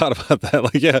actually thought about that.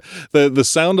 Like, yeah, the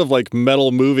sound of like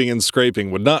metal moving and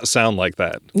scraping would not sound like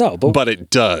that. No, but it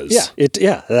does.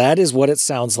 Yeah, that is what it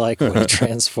sounds like when a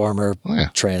transformer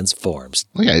transforms.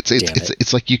 Well, yeah,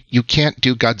 it's like you can't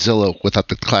do Godzilla without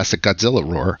the classic Godzilla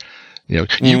roar. You know,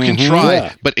 you can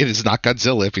try, but it is not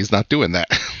Godzilla if he's not doing that.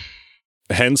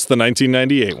 Hence the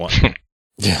 1998 one.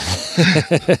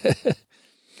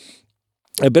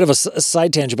 A bit of a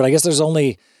side tangent, but I guess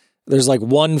there's like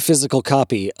one physical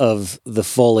copy of the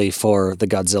Foley for the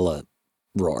Godzilla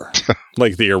roar.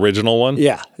 Like the original one?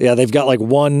 Yeah. They've got like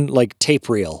one like tape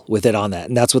reel with it on that,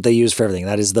 and that's what they use for everything.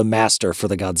 That is the master for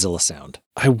the Godzilla sound.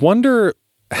 I wonder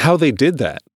how they did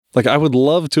that. Like, I would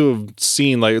love to have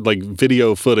seen like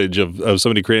video footage of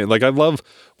somebody creating. Like, I love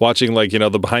watching like, you know,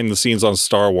 the behind the scenes on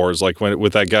Star Wars, like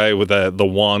with that guy with the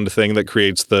wand thing that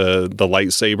creates the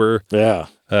lightsaber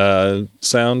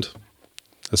sound.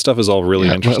 This stuff is all really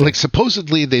interesting. Like,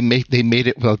 supposedly they made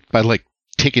it by like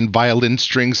taking violin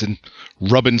strings and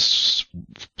rubbing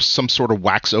some sort of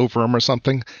wax over them or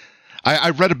something. I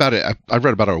read about it. I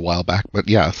read about it a while back, but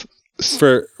yeah.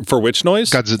 For which noise?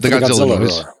 The Godzilla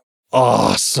noise. Roar.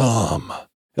 Awesome.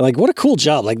 Like, what a cool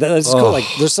job. Like, that's cool. Like,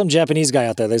 there's some Japanese guy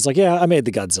out there that's like, yeah, I made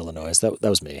the Godzilla noise. That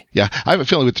was me. Yeah, I have a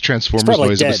feeling with the Transformers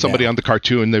noise. It was somebody on the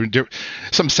cartoon.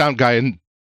 Some sound guy, and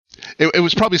it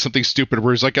was probably something stupid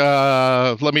where he's like,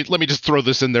 let me just throw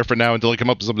this in there for now until I come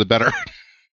up with something better.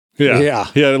 Yeah.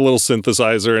 He had a little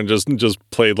synthesizer and just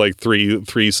played like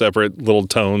three separate little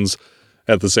tones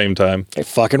at the same time. It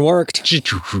fucking worked.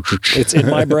 It's in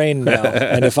my brain now.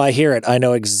 And if I hear it, I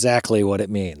know exactly what it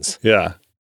means. Yeah.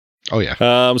 Oh, yeah.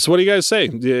 So what do you guys say?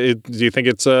 Do you think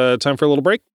it's time for a little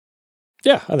break?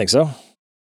 Yeah, I think so.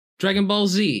 Dragon Ball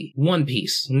Z, One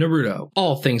Piece, Naruto,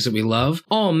 all things that we love,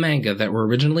 all manga that were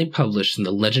originally published in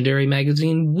the legendary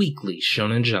magazine Weekly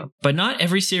Shonen Jump. But not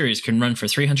every series can run for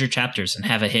 300 chapters and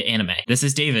have a hit anime. This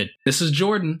is David. This is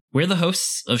Jordan. We're the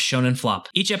hosts of Shonen Flop.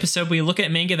 Each episode, we look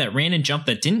at manga that ran in Jump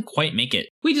that didn't quite make it.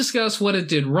 We discuss what it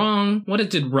did wrong, what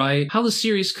it did right, how the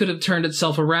series could have turned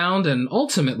itself around, and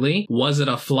ultimately, was it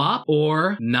a flop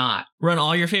or not? We're on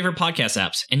all your favorite podcast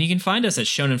apps, and you can find us at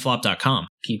shonenflop.com.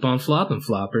 Keep on flopping,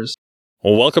 floppers.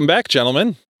 Well, welcome back,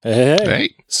 gentlemen.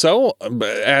 Hey. So,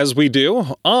 as we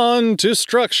do, on to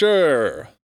structure.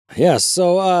 Yeah,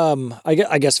 so I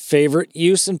guess favorite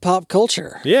use in pop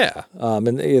culture. Yeah.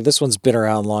 And this one's been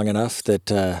around long enough that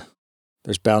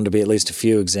there's bound to be at least a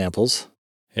few examples.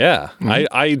 Yeah.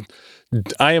 Mm-hmm.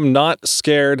 I am not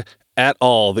scared at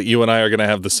all that you and I are going to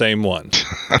have the same one,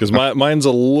 because mine's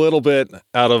a little bit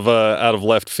out of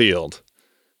left field.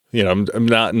 You know, I'm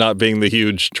not being the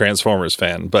huge Transformers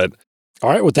fan, but all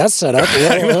right, with that set up,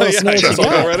 just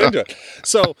go right into it.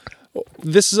 So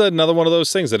this is another one of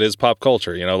those things that is pop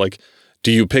culture. You know, like,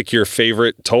 do you pick your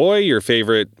favorite toy, your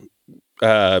favorite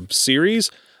series?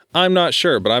 I'm not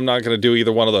sure, but I'm not going to do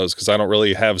either one of those because I don't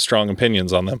really have strong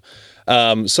opinions on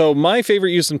them. So my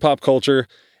favorite use in pop culture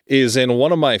is in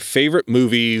one of my favorite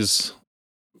movies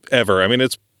ever. I mean,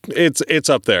 it's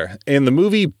up there. In the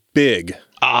movie Big.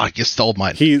 Ah, you stole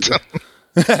mine.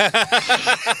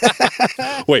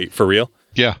 Wait, for real?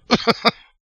 Yeah.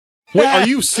 Wait, are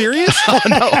you serious? Oh,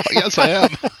 no. Yes, I am.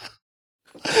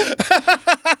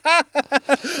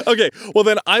 Okay, well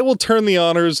then I will turn the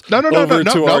honors over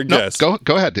to our guest. Go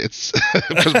ahead. It's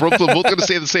because we're both going to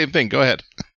say the same thing. Go ahead.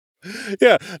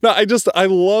 Yeah, no, I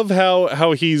love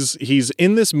how he's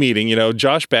in this meeting. You know,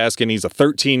 Josh Baskin. He's a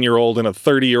 13-year-old in a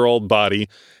 30-year-old body,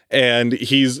 and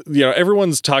he's, you know,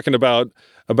 everyone's talking about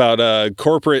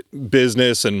corporate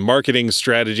business and marketing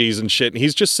strategies and shit, and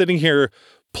he's just sitting here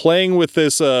playing with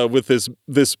this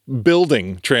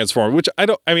building transformer, which I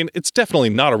mean, it's definitely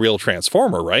not a real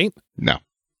transformer, right? No.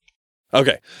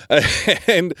 Okay.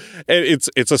 And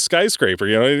it's a skyscraper,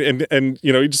 you know, and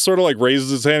you know, he just sort of like raises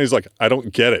his hand. He's like, I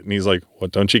don't get it. And he's like,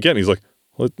 what don't you get? And he's like,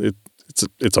 well,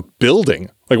 it's a building.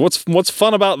 Like, what's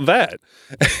fun about that?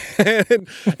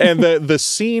 and the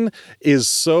scene is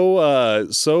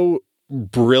so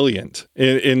brilliant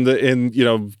in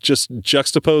just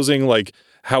juxtaposing like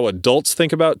how adults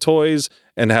think about toys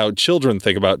and how children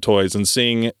think about toys, and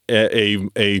seeing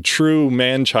a true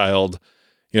man child,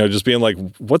 just being like,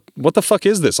 what the fuck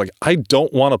is this? Like, I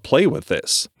don't want to play with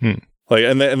this. Like,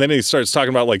 and then he starts talking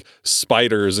about like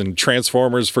spiders and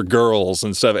Transformers for girls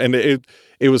and stuff. And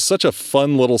it was such a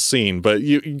fun little scene. But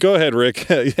you go ahead, Rick.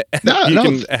 You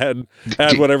can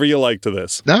add whatever you like to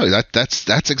this. No,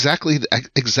 that's exactly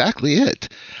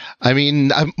it. I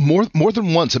mean, more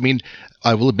than once. I mean,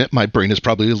 I will admit my brain is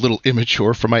probably a little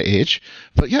immature for my age,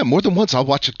 but yeah, more than once I'll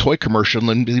watch a toy commercial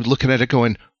and be looking at it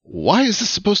going, why is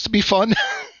this supposed to be fun?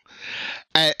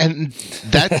 And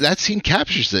that scene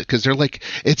captures it, because they're like,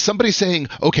 it's somebody saying,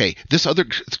 okay, this other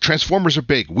Transformers are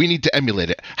big, we need to emulate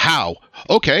it. How?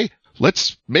 Okay,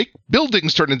 let's make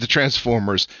buildings turn into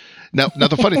Transformers. Now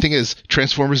the funny thing is,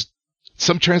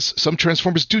 some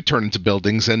Transformers do turn into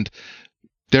buildings, and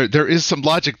there is some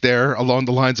logic there along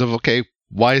the lines of, okay,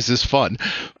 why is this fun?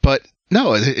 But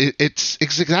no, it's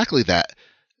exactly that.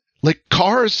 Like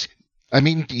cars, I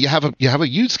mean, you have a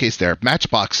use case there.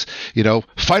 Matchbox,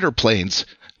 fighter planes,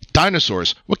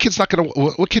 dinosaurs. What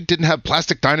kid didn't have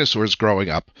plastic dinosaurs growing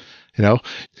up?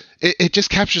 It just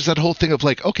captures that whole thing of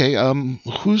like, okay,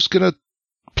 who's gonna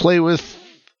play with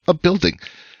a building?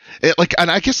 And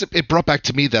I guess it brought back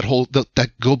to me that whole that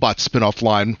GoBot spin-off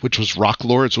line, which was Rock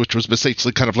Lords, which was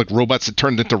basically kind of like robots that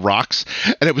turned into rocks,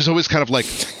 and it was always kind of like,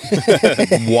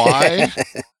 why?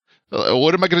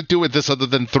 What am I going to do with this other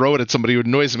than throw it at somebody who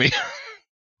annoys me?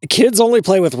 Kids only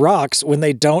play with rocks when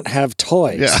they don't have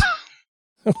toys. Yeah.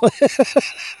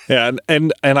 Yeah,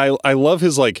 and I love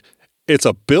his like, it's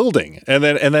a building, and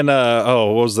then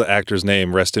what was the actor's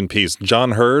name? Rest in peace,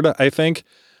 John Hurd, I think.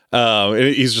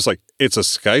 He's just like, it's a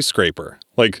skyscraper.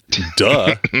 Like,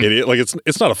 duh, idiot. Like,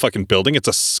 it's not a fucking building. It's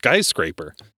a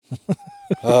skyscraper.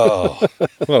 Oh,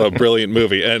 what a brilliant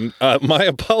movie. And my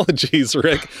apologies,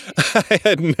 Rick. I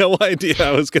had no idea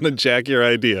I was going to jack your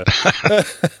idea.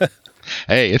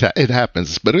 Hey, it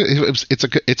happens, but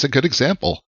it's a good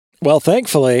example. Well,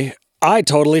 thankfully, I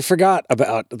totally forgot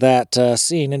about that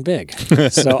scene in Big,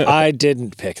 so I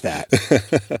didn't pick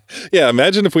that. Yeah,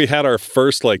 imagine if we had our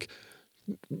first like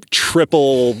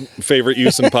triple favorite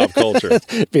use in pop culture.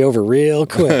 Be over real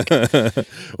quick.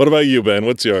 What about you, Ben?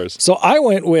 What's yours? So I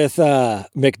went with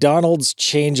McDonald's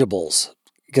Changeables,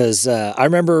 because I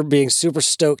remember being super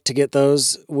stoked to get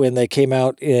those when they came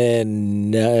out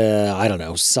in, I don't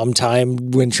know,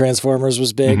 sometime when Transformers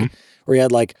was big, where you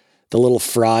had like the little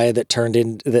fry that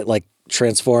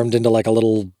transformed into like a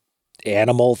little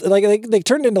animal. Like they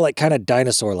turned into like kind of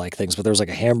dinosaur-like things, but there was like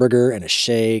a hamburger and a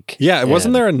shake. Yeah,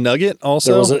 wasn't there a nugget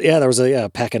also? There was a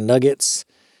pack of nuggets.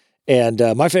 And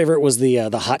my favorite was the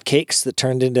hot cakes that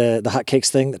turned into the hot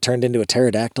cakes thing that turned into a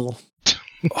pterodactyl.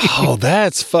 Oh,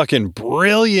 that's fucking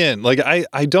brilliant. Like I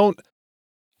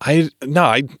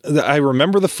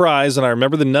remember the fries and I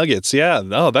remember the nuggets. Yeah.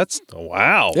 No,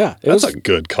 wow. Yeah. That's a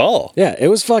good call. Yeah. It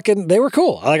was they were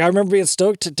cool. Like I remember being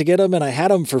stoked to get them, and I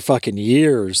had them for fucking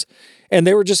years, and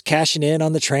they were just cashing in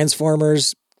on the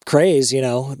Transformers craze,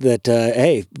 that,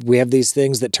 hey, we have these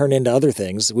things that turn into other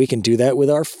things. We can do that with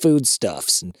our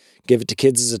foodstuffs and give it to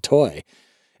kids as a toy.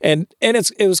 And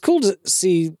it was cool to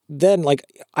see then, like,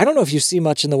 I don't know if you see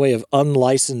much in the way of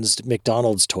unlicensed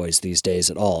McDonald's toys these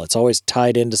days at all. It's always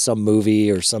tied into some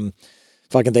movie or some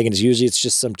fucking thing, and usually it's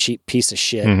just some cheap piece of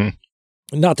shit.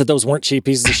 Mm-hmm. Not that those weren't cheap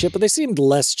pieces of shit, but they seemed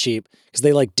less cheap because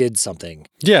they, like, did something.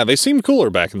 Yeah, they seemed cooler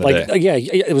back in the day. Yeah,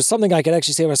 it was something I could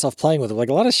actually see myself playing with. Like,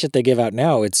 a lot of shit they give out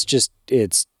now, it's just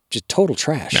total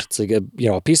trash. Yeah. It's like a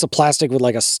piece of plastic with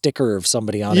like a sticker of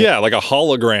somebody on it. Yeah, like a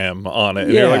hologram on it.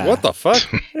 And you're like, what the fuck?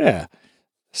 Yeah.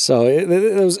 So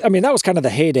it was, I mean, that was kind of the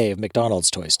heyday of McDonald's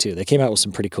toys too. They came out with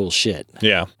some pretty cool shit.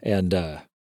 Yeah. And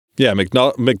yeah,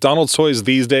 McDonald's toys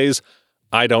these days,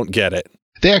 I don't get it.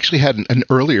 They actually had an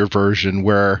earlier version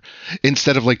where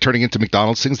instead of like turning into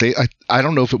McDonald's things, I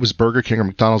don't know if it was Burger King or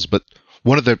McDonald's, but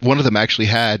one of them actually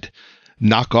had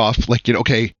knockoff, like,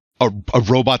 okay, a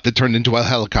robot that turned into a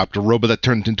helicopter, a robot that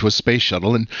turned into a space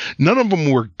shuttle, and none of them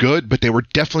were good, but they were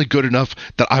definitely good enough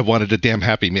that I wanted a damn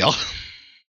Happy Meal.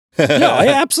 No,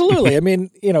 yeah, absolutely. I mean,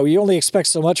 you only expect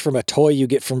so much from a toy you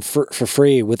get for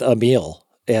free with a meal,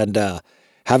 and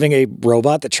having a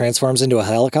robot that transforms into a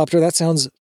helicopter, that sounds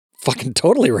fucking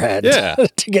totally rad. Yeah.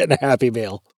 To get in a Happy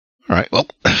Meal. All right. Well,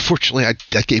 fortunately,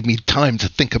 that gave me time to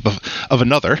think of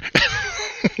another.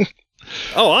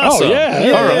 Oh, awesome! Oh,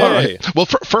 yeah. All right. Well,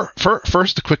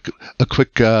 first, a quick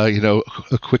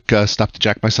stop to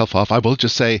jack myself off. I will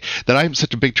just say that I'm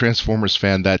such a big Transformers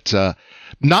fan that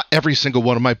not every single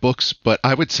one of my books, but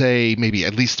I would say maybe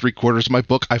at least 3/4 of my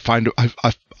book,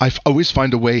 I I always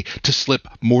find a way to slip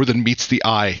more than meets the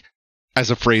eye as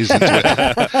a phrase into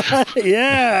it.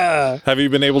 Yeah. Have you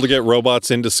been able to get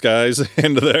robots in disguise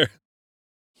into there?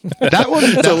 That one,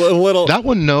 It's a little, that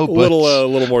one, no, but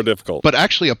little more difficult. But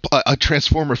actually, a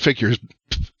Transformer figure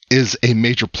is a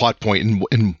major plot point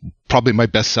in probably my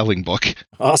best-selling book.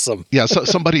 Awesome. Yeah, so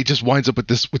somebody just winds up with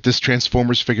this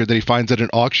Transformers figure that he finds at an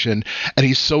auction, and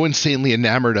he's so insanely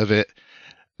enamored of it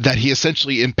that he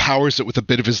essentially empowers it with a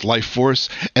bit of his life force,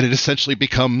 and it essentially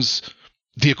becomes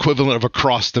the equivalent of a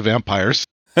cross to vampires.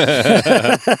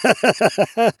 That's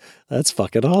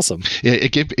fucking awesome. Yeah,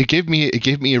 it gave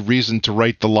me a reason to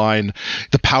write the line,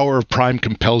 "The power of Prime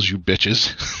compels you,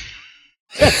 bitches."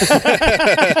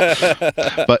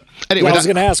 But anyway, Well, I was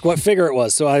going to ask what figure it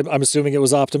was, so I'm assuming it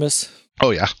was Optimus.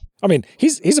 oh yeah, I mean,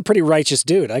 he's a pretty righteous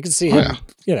dude. I could see him,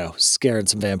 scaring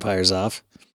some vampires off.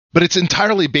 but it's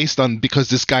entirely based on because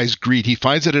this guy's greed. He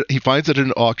finds it at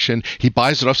an auction. He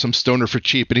buys it off some stoner for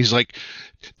cheap, and he's like,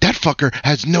 "That fucker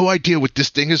has no idea what this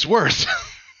thing is worth."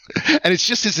 And it's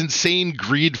just his insane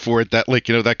greed for it that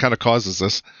that kind of causes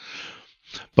this.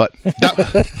 But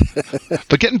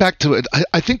getting back to it,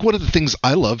 I think one of the things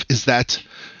I love is that.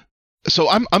 So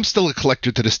I'm still a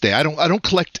collector to this day. I don't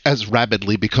collect as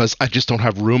rabidly because I just don't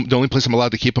have room. The only place I'm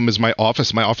allowed to keep them is my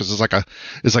office. My office is like a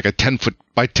 10-foot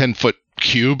by 10-foot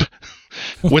cube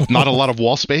with not a lot of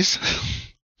wall space.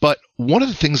 But one of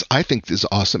the things I think is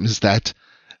awesome is that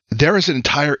there is an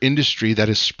entire industry that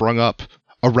has sprung up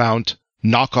around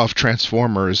knockoff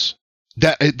Transformers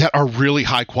that are really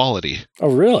high quality.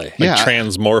 Oh, really? Like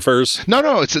Transmorphers?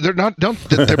 No, they're not.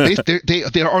 They're based.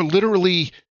 They are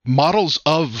literally models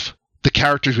of the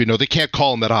characters we know. They can't call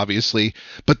them that, obviously,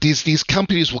 but these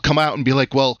companies will come out and be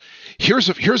like, well, here's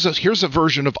a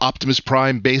version of Optimus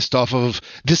Prime based off of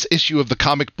this issue of the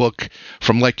comic book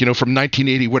from from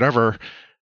 1980, whatever.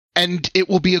 And it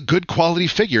will be a good quality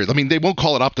figure. I mean, they won't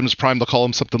call it Optimus Prime. They'll call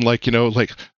him something like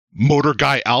Motor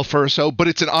Guy Alpha or so, but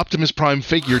it's an Optimus Prime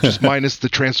figure, just minus the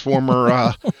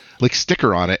Transformer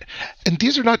sticker on it. And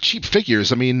these are not cheap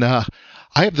figures. I mean, I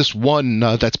have this one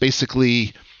that's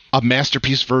basically a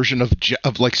masterpiece version of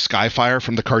Skyfire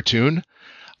from the cartoon.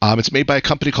 It's made by a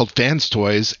company called Fans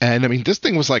Toys, and I mean, this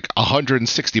thing was like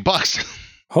 $160.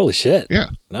 Holy shit. Yeah.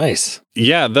 Nice.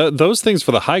 Yeah, those things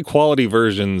for the high quality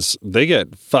versions, they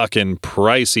get fucking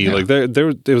pricey. Yeah. Like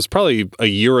it was probably a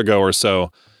year ago or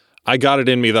so. I got it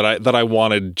in me that I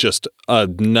wanted just a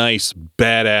nice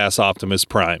badass Optimus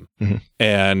Prime. Mm-hmm.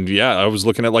 And yeah, I was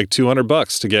looking at like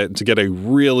 $200 to get a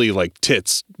really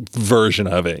tits version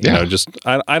of it. Yeah.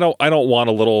 I don't want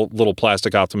a little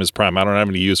plastic Optimus Prime. I don't have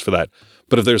any use for that.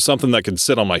 But if there's something that can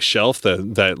sit on my shelf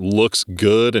that looks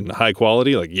good and high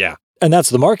quality, yeah. And that's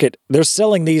the market. They're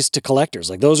selling these to collectors.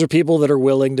 Those are people that are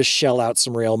willing to shell out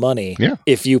some real money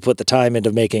if you put the time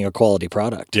into making a quality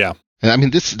product. Yeah. And I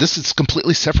mean, this is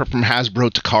completely separate from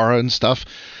Hasbro, Takara, and stuff.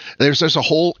 There's a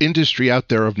whole industry out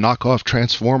there of knockoff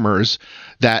Transformers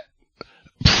that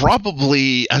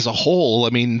probably, as a whole,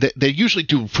 I mean, they usually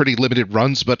do pretty limited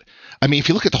runs, but I mean, if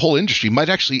you look at the whole industry, might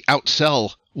actually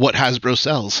outsell what Hasbro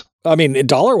sells. I mean,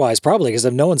 dollar-wise, probably, because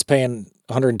no one's paying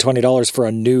 $120 for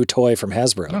a new toy from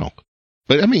Hasbro. No.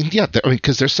 But I mean, yeah,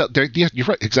 because yeah, you're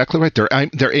right, exactly right.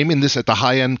 They're aiming this at the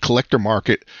high-end collector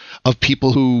market of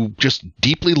people who just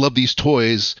deeply love these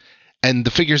toys, and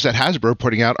the figures that Hasbro are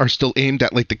putting out are still aimed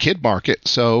at the kid market.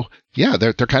 So yeah,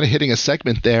 they're kind of hitting a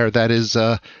segment there that is,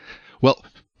 well,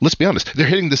 let's be honest, they're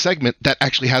hitting the segment that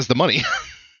actually has the money.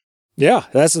 Yeah,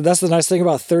 that's the nice thing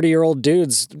about 30-year-old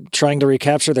dudes trying to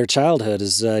recapture their childhood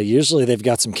is usually they've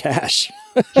got some cash.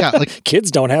 Yeah, kids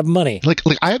don't have money. Like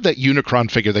I have that Unicron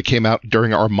figure that came out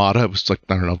during Armada. It was I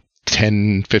don't know,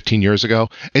 10, 15 years ago.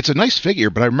 It's a nice figure,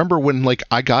 but I remember when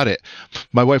I got it,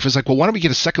 my wife was like, well, why don't we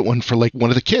get a second one for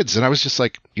one of the kids? And I was just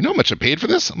like, you know how much I paid for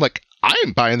this? I'm like, I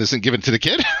am buying this and giving it to the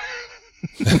kid.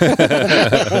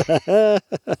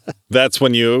 That's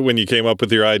when you came up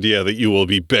with your idea that you will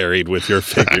be buried with your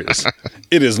figures.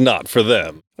 It is not for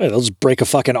them. They'll just break a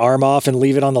fucking arm off and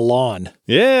leave it on the lawn.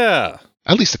 Yeah.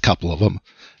 At least a couple of them.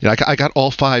 I got all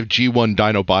 5 G1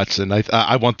 Dinobots, and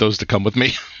I want those to come with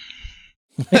me.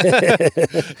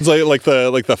 It's like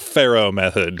the Pharaoh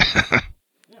method.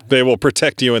 They will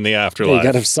protect you in the afterlife. You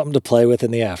got to have something to play with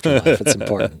in the afterlife. It's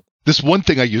important. This one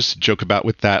thing I used to joke about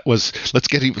with that was, let's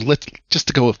just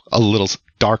to go a little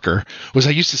darker, was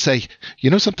I used to say, you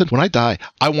know something? When I die,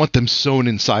 I want them sewn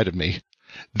inside of me.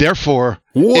 Therefore,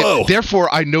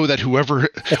 I know that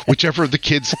whichever of the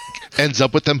kids ends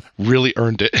up with them really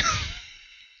earned it.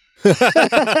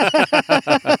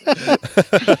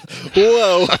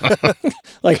 Whoa.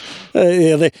 Like,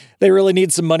 yeah, they really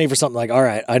need some money for something. Like, all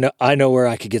right, I know where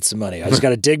I could get some money. I just got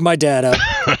to dig my dad up,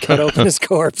 cut open his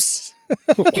corpse,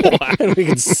 and we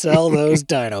can sell those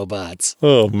Dinobots.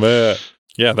 Oh, man.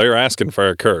 Yeah, they're asking for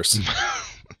a curse.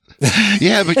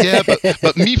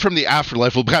 but me from the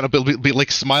afterlife will kind of be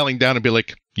like smiling down and be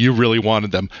like, you really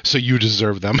wanted them, so you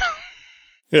deserve them.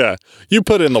 Yeah, you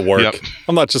put in the work. Yep.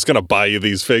 I'm not just going to buy you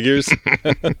these figures.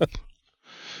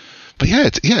 But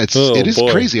it is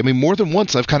boy. crazy. I mean, more than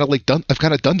once I've kind of done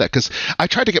that because I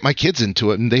tried to get my kids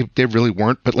into it and they really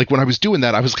weren't. But like when I was doing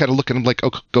that, I was kind of looking at them like,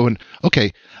 going,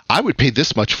 okay, I would pay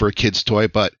this much for a kid's toy.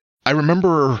 But I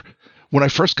remember when I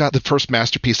first got the first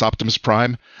Masterpiece Optimus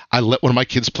Prime, I let one of my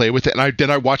kids play with it, and then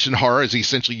I watched in horror as he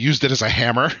essentially used it as a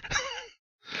hammer.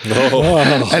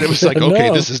 And it was like,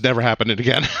 okay, this is never happening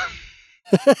again.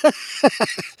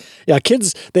 Yeah,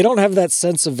 kids, they don't have that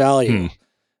sense of value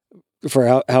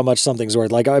for how much something's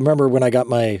worth. Like I remember when I got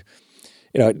my,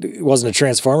 it wasn't a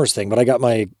Transformers thing, but I got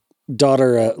my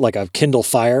daughter like a Kindle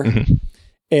Fire. Mm-hmm.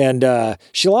 And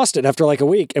she lost it after like a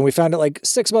week, and we found it like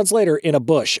 6 months later in a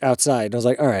bush outside. And I was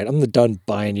like, all right, I'm done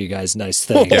buying you guys nice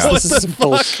things. Yeah. This is some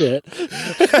bullshit.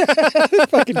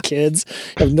 Fucking kids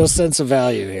have no sense of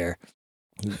value here.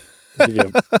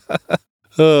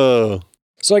 Oh,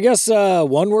 So I guess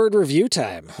one word review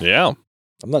time. yeah.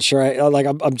 I'm not sure.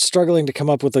 I'm struggling to come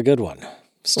up with a good one.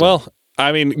 Still. Well,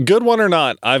 I mean, good one or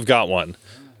not, I've got one.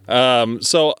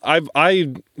 So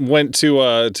I went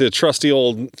to trusty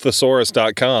old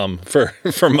thesaurus.com for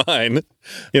mine,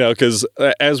 because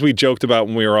as we joked about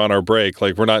when we were on our break,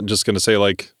 like we're not just going to say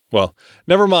like, well,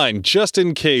 never mind, just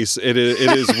in case it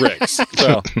is Rick's.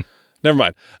 So never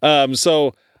mind.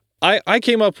 So I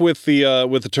came up with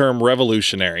the term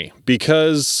revolutionary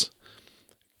because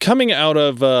coming out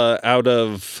of the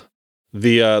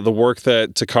work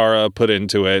that Takara put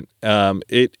into it,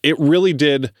 it really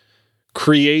did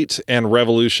create and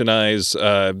revolutionize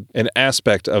an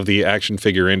aspect of the action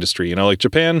figure industry. Like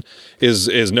Japan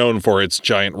is known for its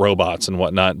giant robots and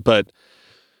whatnot, but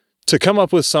to come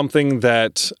up with something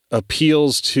that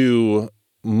appeals to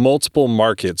multiple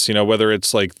markets, whether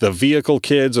it's like the vehicle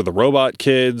kids or the robot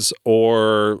kids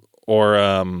or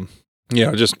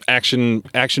just action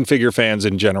figure fans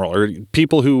in general, or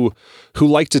people who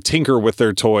like to tinker with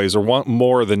their toys or want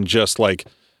more than just like,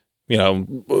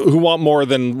 who want more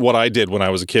than what I did when I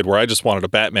was a kid, where I just wanted a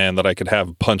Batman that I could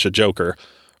have punch a Joker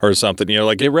or something.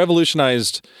 Like it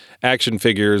revolutionized action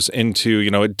figures into,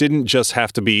 it didn't just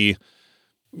have to be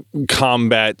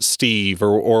Combat Steve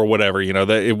or whatever,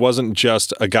 that it wasn't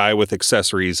just a guy with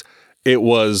accessories. It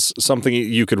was something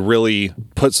you could really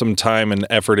put some time and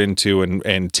effort into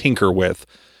and tinker with.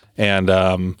 And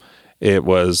it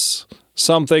was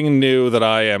something new that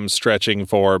I am stretching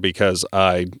for because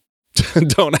I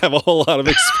don't have a whole lot of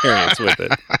experience with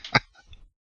it.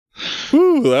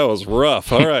 Whew, that was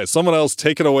rough. All right, someone else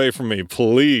take it away from me,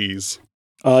 please.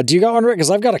 Do you got one, Rick? Because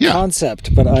I've got a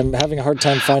concept, but I'm having a hard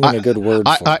time finding a good word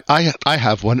for it. I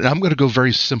have one, and I'm going to go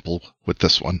very simple with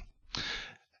this one.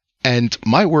 And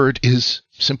my word is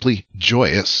simply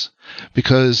joyous,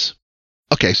 because,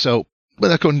 okay, so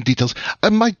without going into details,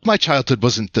 my childhood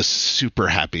wasn't the super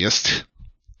happiest.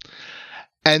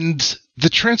 And the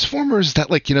Transformers that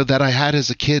that I had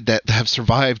as a kid that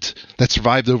survived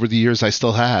over the years I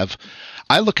still have,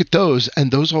 I look at those and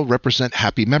those all represent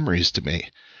happy memories to me.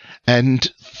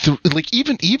 And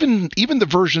even the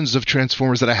versions of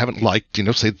Transformers that I haven't liked,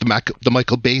 say the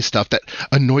Michael Bay stuff that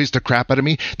annoys the crap out of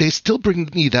me, they still bring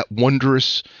me that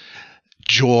wondrous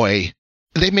joy.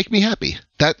 They make me happy.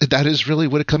 That is really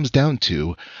what it comes down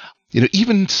to.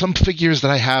 Even some figures that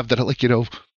I have that are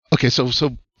okay, so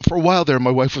for a while there,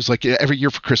 my wife was like, every year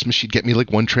for Christmas, she'd get me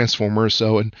like one Transformer or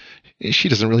so, and she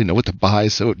doesn't really know what to buy,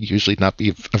 so it would usually not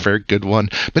be a very good one.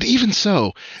 But even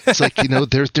so, it's like,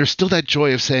 there's still that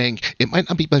joy of saying, it might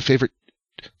not be my favorite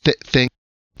thing,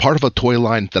 part of a toy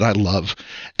line that I love.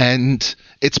 And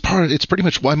it's pretty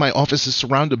much why my office is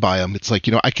surrounded by them. It's like,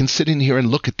 I can sit in here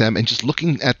and look at them, and just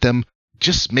looking at them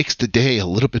just makes the day a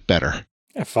little bit better.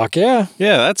 Yeah, fuck yeah.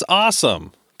 Yeah, that's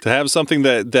awesome to have something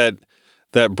that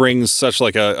brings such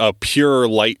like a pure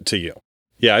light to you.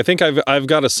 Yeah, I think I've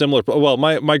got a similar. Well,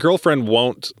 my girlfriend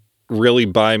won't really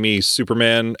buy me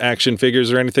Superman action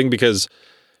figures or anything because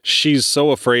she's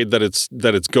so afraid that it's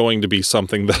going to be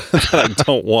something that I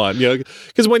don't want.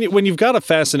 Because when you've got a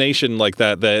fascination like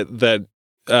that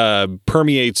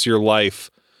permeates your life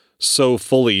so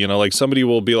fully, like somebody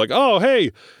will be like, oh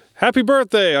hey, happy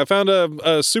birthday! I found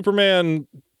a Superman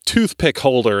toothpick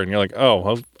holder, and you're like,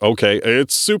 oh, okay,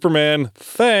 it's Superman,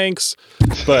 thanks.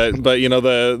 But you know,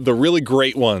 the really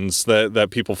great ones that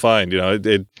people find, you know,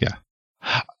 Yeah.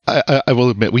 I will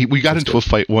admit, we got into a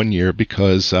fight one year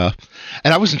because, and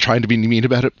I wasn't trying to be mean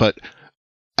about it, but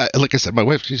like I said, my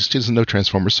wife, she doesn't know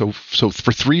Transformers. So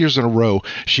for 3 years in a row,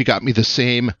 she got me the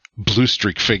same Blue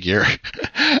Streak figure.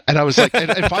 And I was like,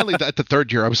 and finally at the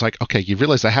third year, I was like, okay, you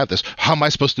realize I have this. How am I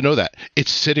supposed to know that?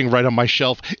 It's sitting right on my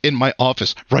shelf in my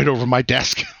office, right over my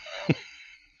desk.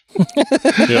 You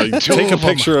know, take a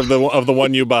picture of the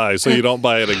one you buy so you don't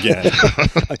buy it again.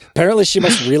 Apparently, she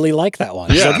must really like that one.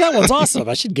 She's like, that one's awesome.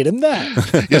 I should get him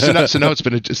that. Yeah. So now it's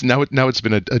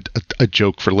been a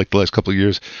joke for like the last couple of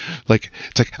years. Like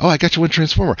it's like, oh, I got you one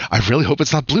Transformer. I really hope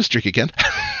it's not Blue Streak again.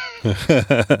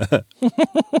 Well,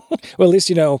 at least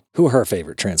you know who her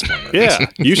favorite Transformer is. Yeah,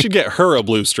 you should get her a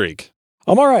Blue Streak.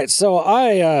 All right, so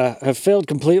I have failed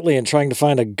completely in trying to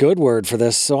find a good word for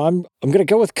this, so I'm going to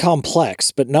go with complex,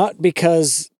 but not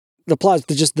because the plot,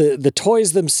 just the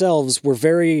toys themselves were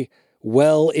very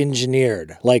well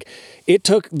engineered. Like, it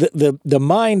took the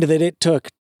mind that it took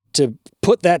to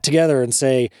put that together and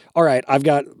say, all right, I've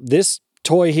got this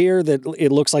toy here that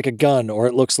it looks like a gun or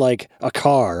it looks like a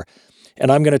car,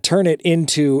 and I'm going to turn it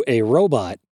into a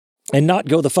robot. And not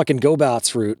go the fucking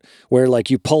GoBots route where like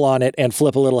you pull on it and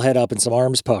flip a little head up and some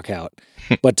arms poke out.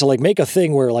 But to like make a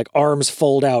thing where like arms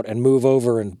fold out and move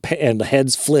over and the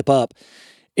heads flip up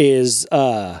is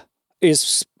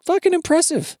fucking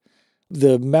impressive.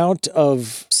 The amount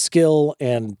of skill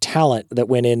and talent that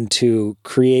went into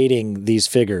creating these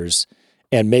figures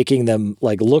and making them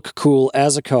like look cool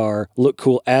as a car, look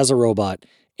cool as a robot,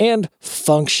 and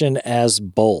function as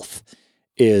both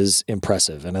is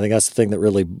impressive. And I think that's the thing that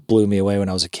really blew me away when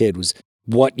I was a kid was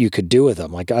what you could do with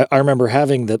them. Like I remember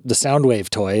having the Soundwave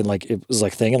toy and like it was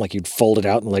like thing and like you'd fold it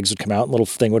out and legs would come out and little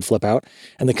thing would flip out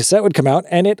and the cassette would come out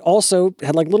and it also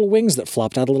had like little wings that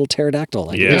flopped out, a little pterodactyl.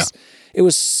 Like yeah. It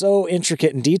was so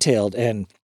intricate and detailed, and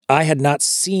I had not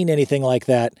seen anything like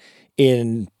that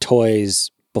in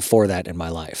toys before that in my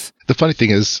life. The funny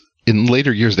thing is, in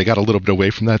later years, they got a little bit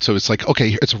away from that. So it's like,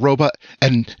 okay, it's a robot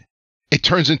and it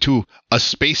turns into a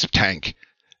space tank.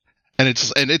 And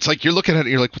it's like, you're looking at it,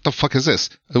 you're like, what the fuck is this?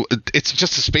 It's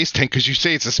just a space tank because you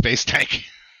say it's a space tank.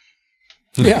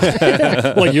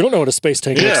 Yeah. Well, you don't know what a space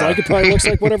tank looks like. It probably looks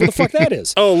like whatever the fuck that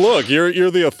is. Oh, look,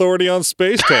 you're the authority on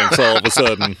space tanks all of a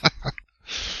sudden.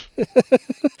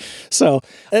 So,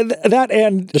 and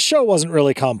the show wasn't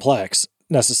really complex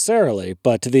necessarily,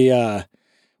 but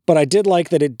but I did like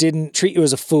that it didn't treat you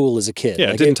as a fool as a kid. Yeah,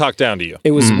 like it didn't talk down to you.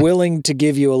 It was willing to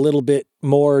give you a little bit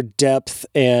more depth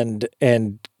and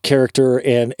character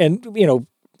and you know,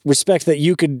 respect that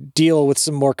you could deal with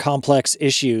some more complex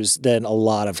issues than a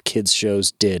lot of kids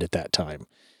shows did at that time.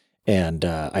 And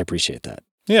I appreciate that.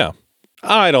 Yeah.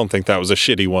 I don't think that was a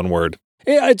shitty one word.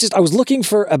 Yeah, I was looking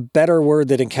for a better word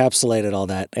that encapsulated all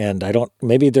that, and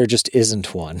maybe there just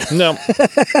isn't one. No,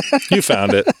 you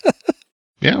found it.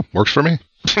 Yeah, works for me.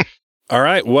 All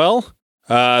right, well,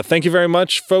 thank you very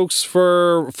much, folks,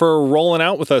 for rolling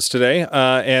out with us today,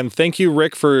 and thank you,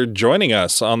 Rick, for joining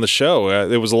us on the show.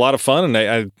 It was a lot of fun, and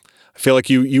I feel like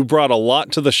you brought a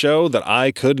lot to the show that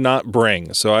I could not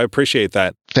bring, so I appreciate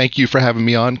that. Thank you for having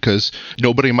me on, because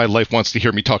nobody in my life wants to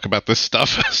hear me talk about this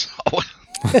stuff. So.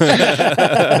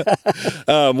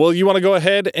 Well, you want to go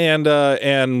ahead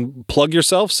and plug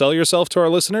yourself, sell yourself to our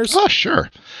listeners? Oh, sure.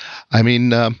 I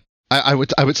mean, I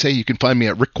would say you can find me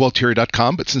at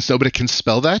rickgualtieri.com, but since nobody can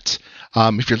spell that,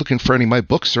 if you're looking for any of my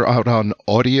books, they're out on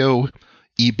audio,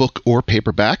 ebook, or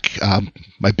paperback.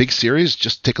 My big series,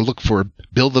 just take a look for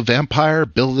Bill the Vampire,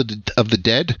 Bill of the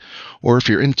Dead, or if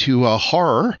you're into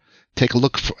horror, take a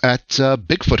look at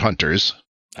Bigfoot Hunters.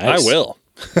 Nice. I will.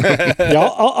 Yeah,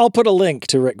 I'll put a link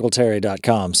to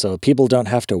rickgualtieri.com so people don't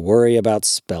have to worry about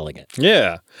spelling it.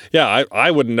 Yeah. I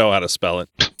wouldn't know how to spell it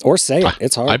or say it.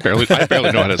 It's hard. I barely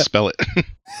know how to spell it.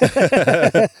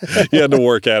 You had to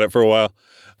work at it for a while.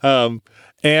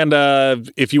 And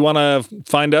if you want to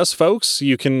find us, folks,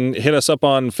 you can hit us up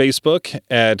on Facebook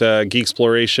at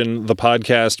Geeksploration, the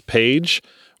podcast page.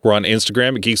 We're on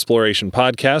Instagram at Geeksploration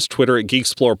Podcast, Twitter at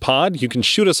GeekSplorePod. You can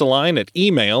shoot us a line at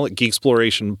email at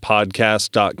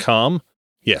geeksplorationpodcast.com.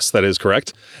 Yes, that is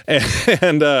correct.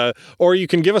 And or you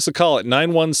can give us a call at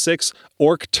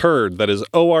 916-ORC-TURD. That is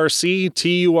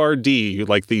ORCTURD,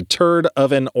 like the turd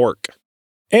of an orc.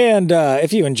 And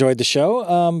if you enjoyed the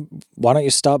show, why don't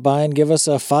you stop by and give us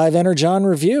a 5-Energon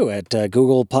review at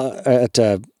Apple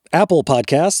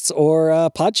Podcasts or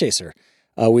Podchaser.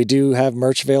 We do have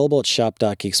merch available at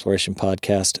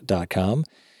shop.geeksplorationpodcast.com.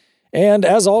 And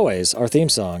as always, our theme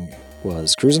song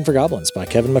was Cruisin' for Goblins by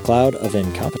Kevin MacLeod of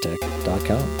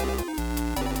Incompetech.com.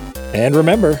 And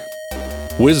remember,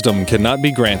 Wisdom cannot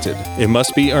be granted. It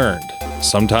must be earned,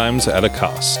 sometimes at a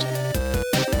cost.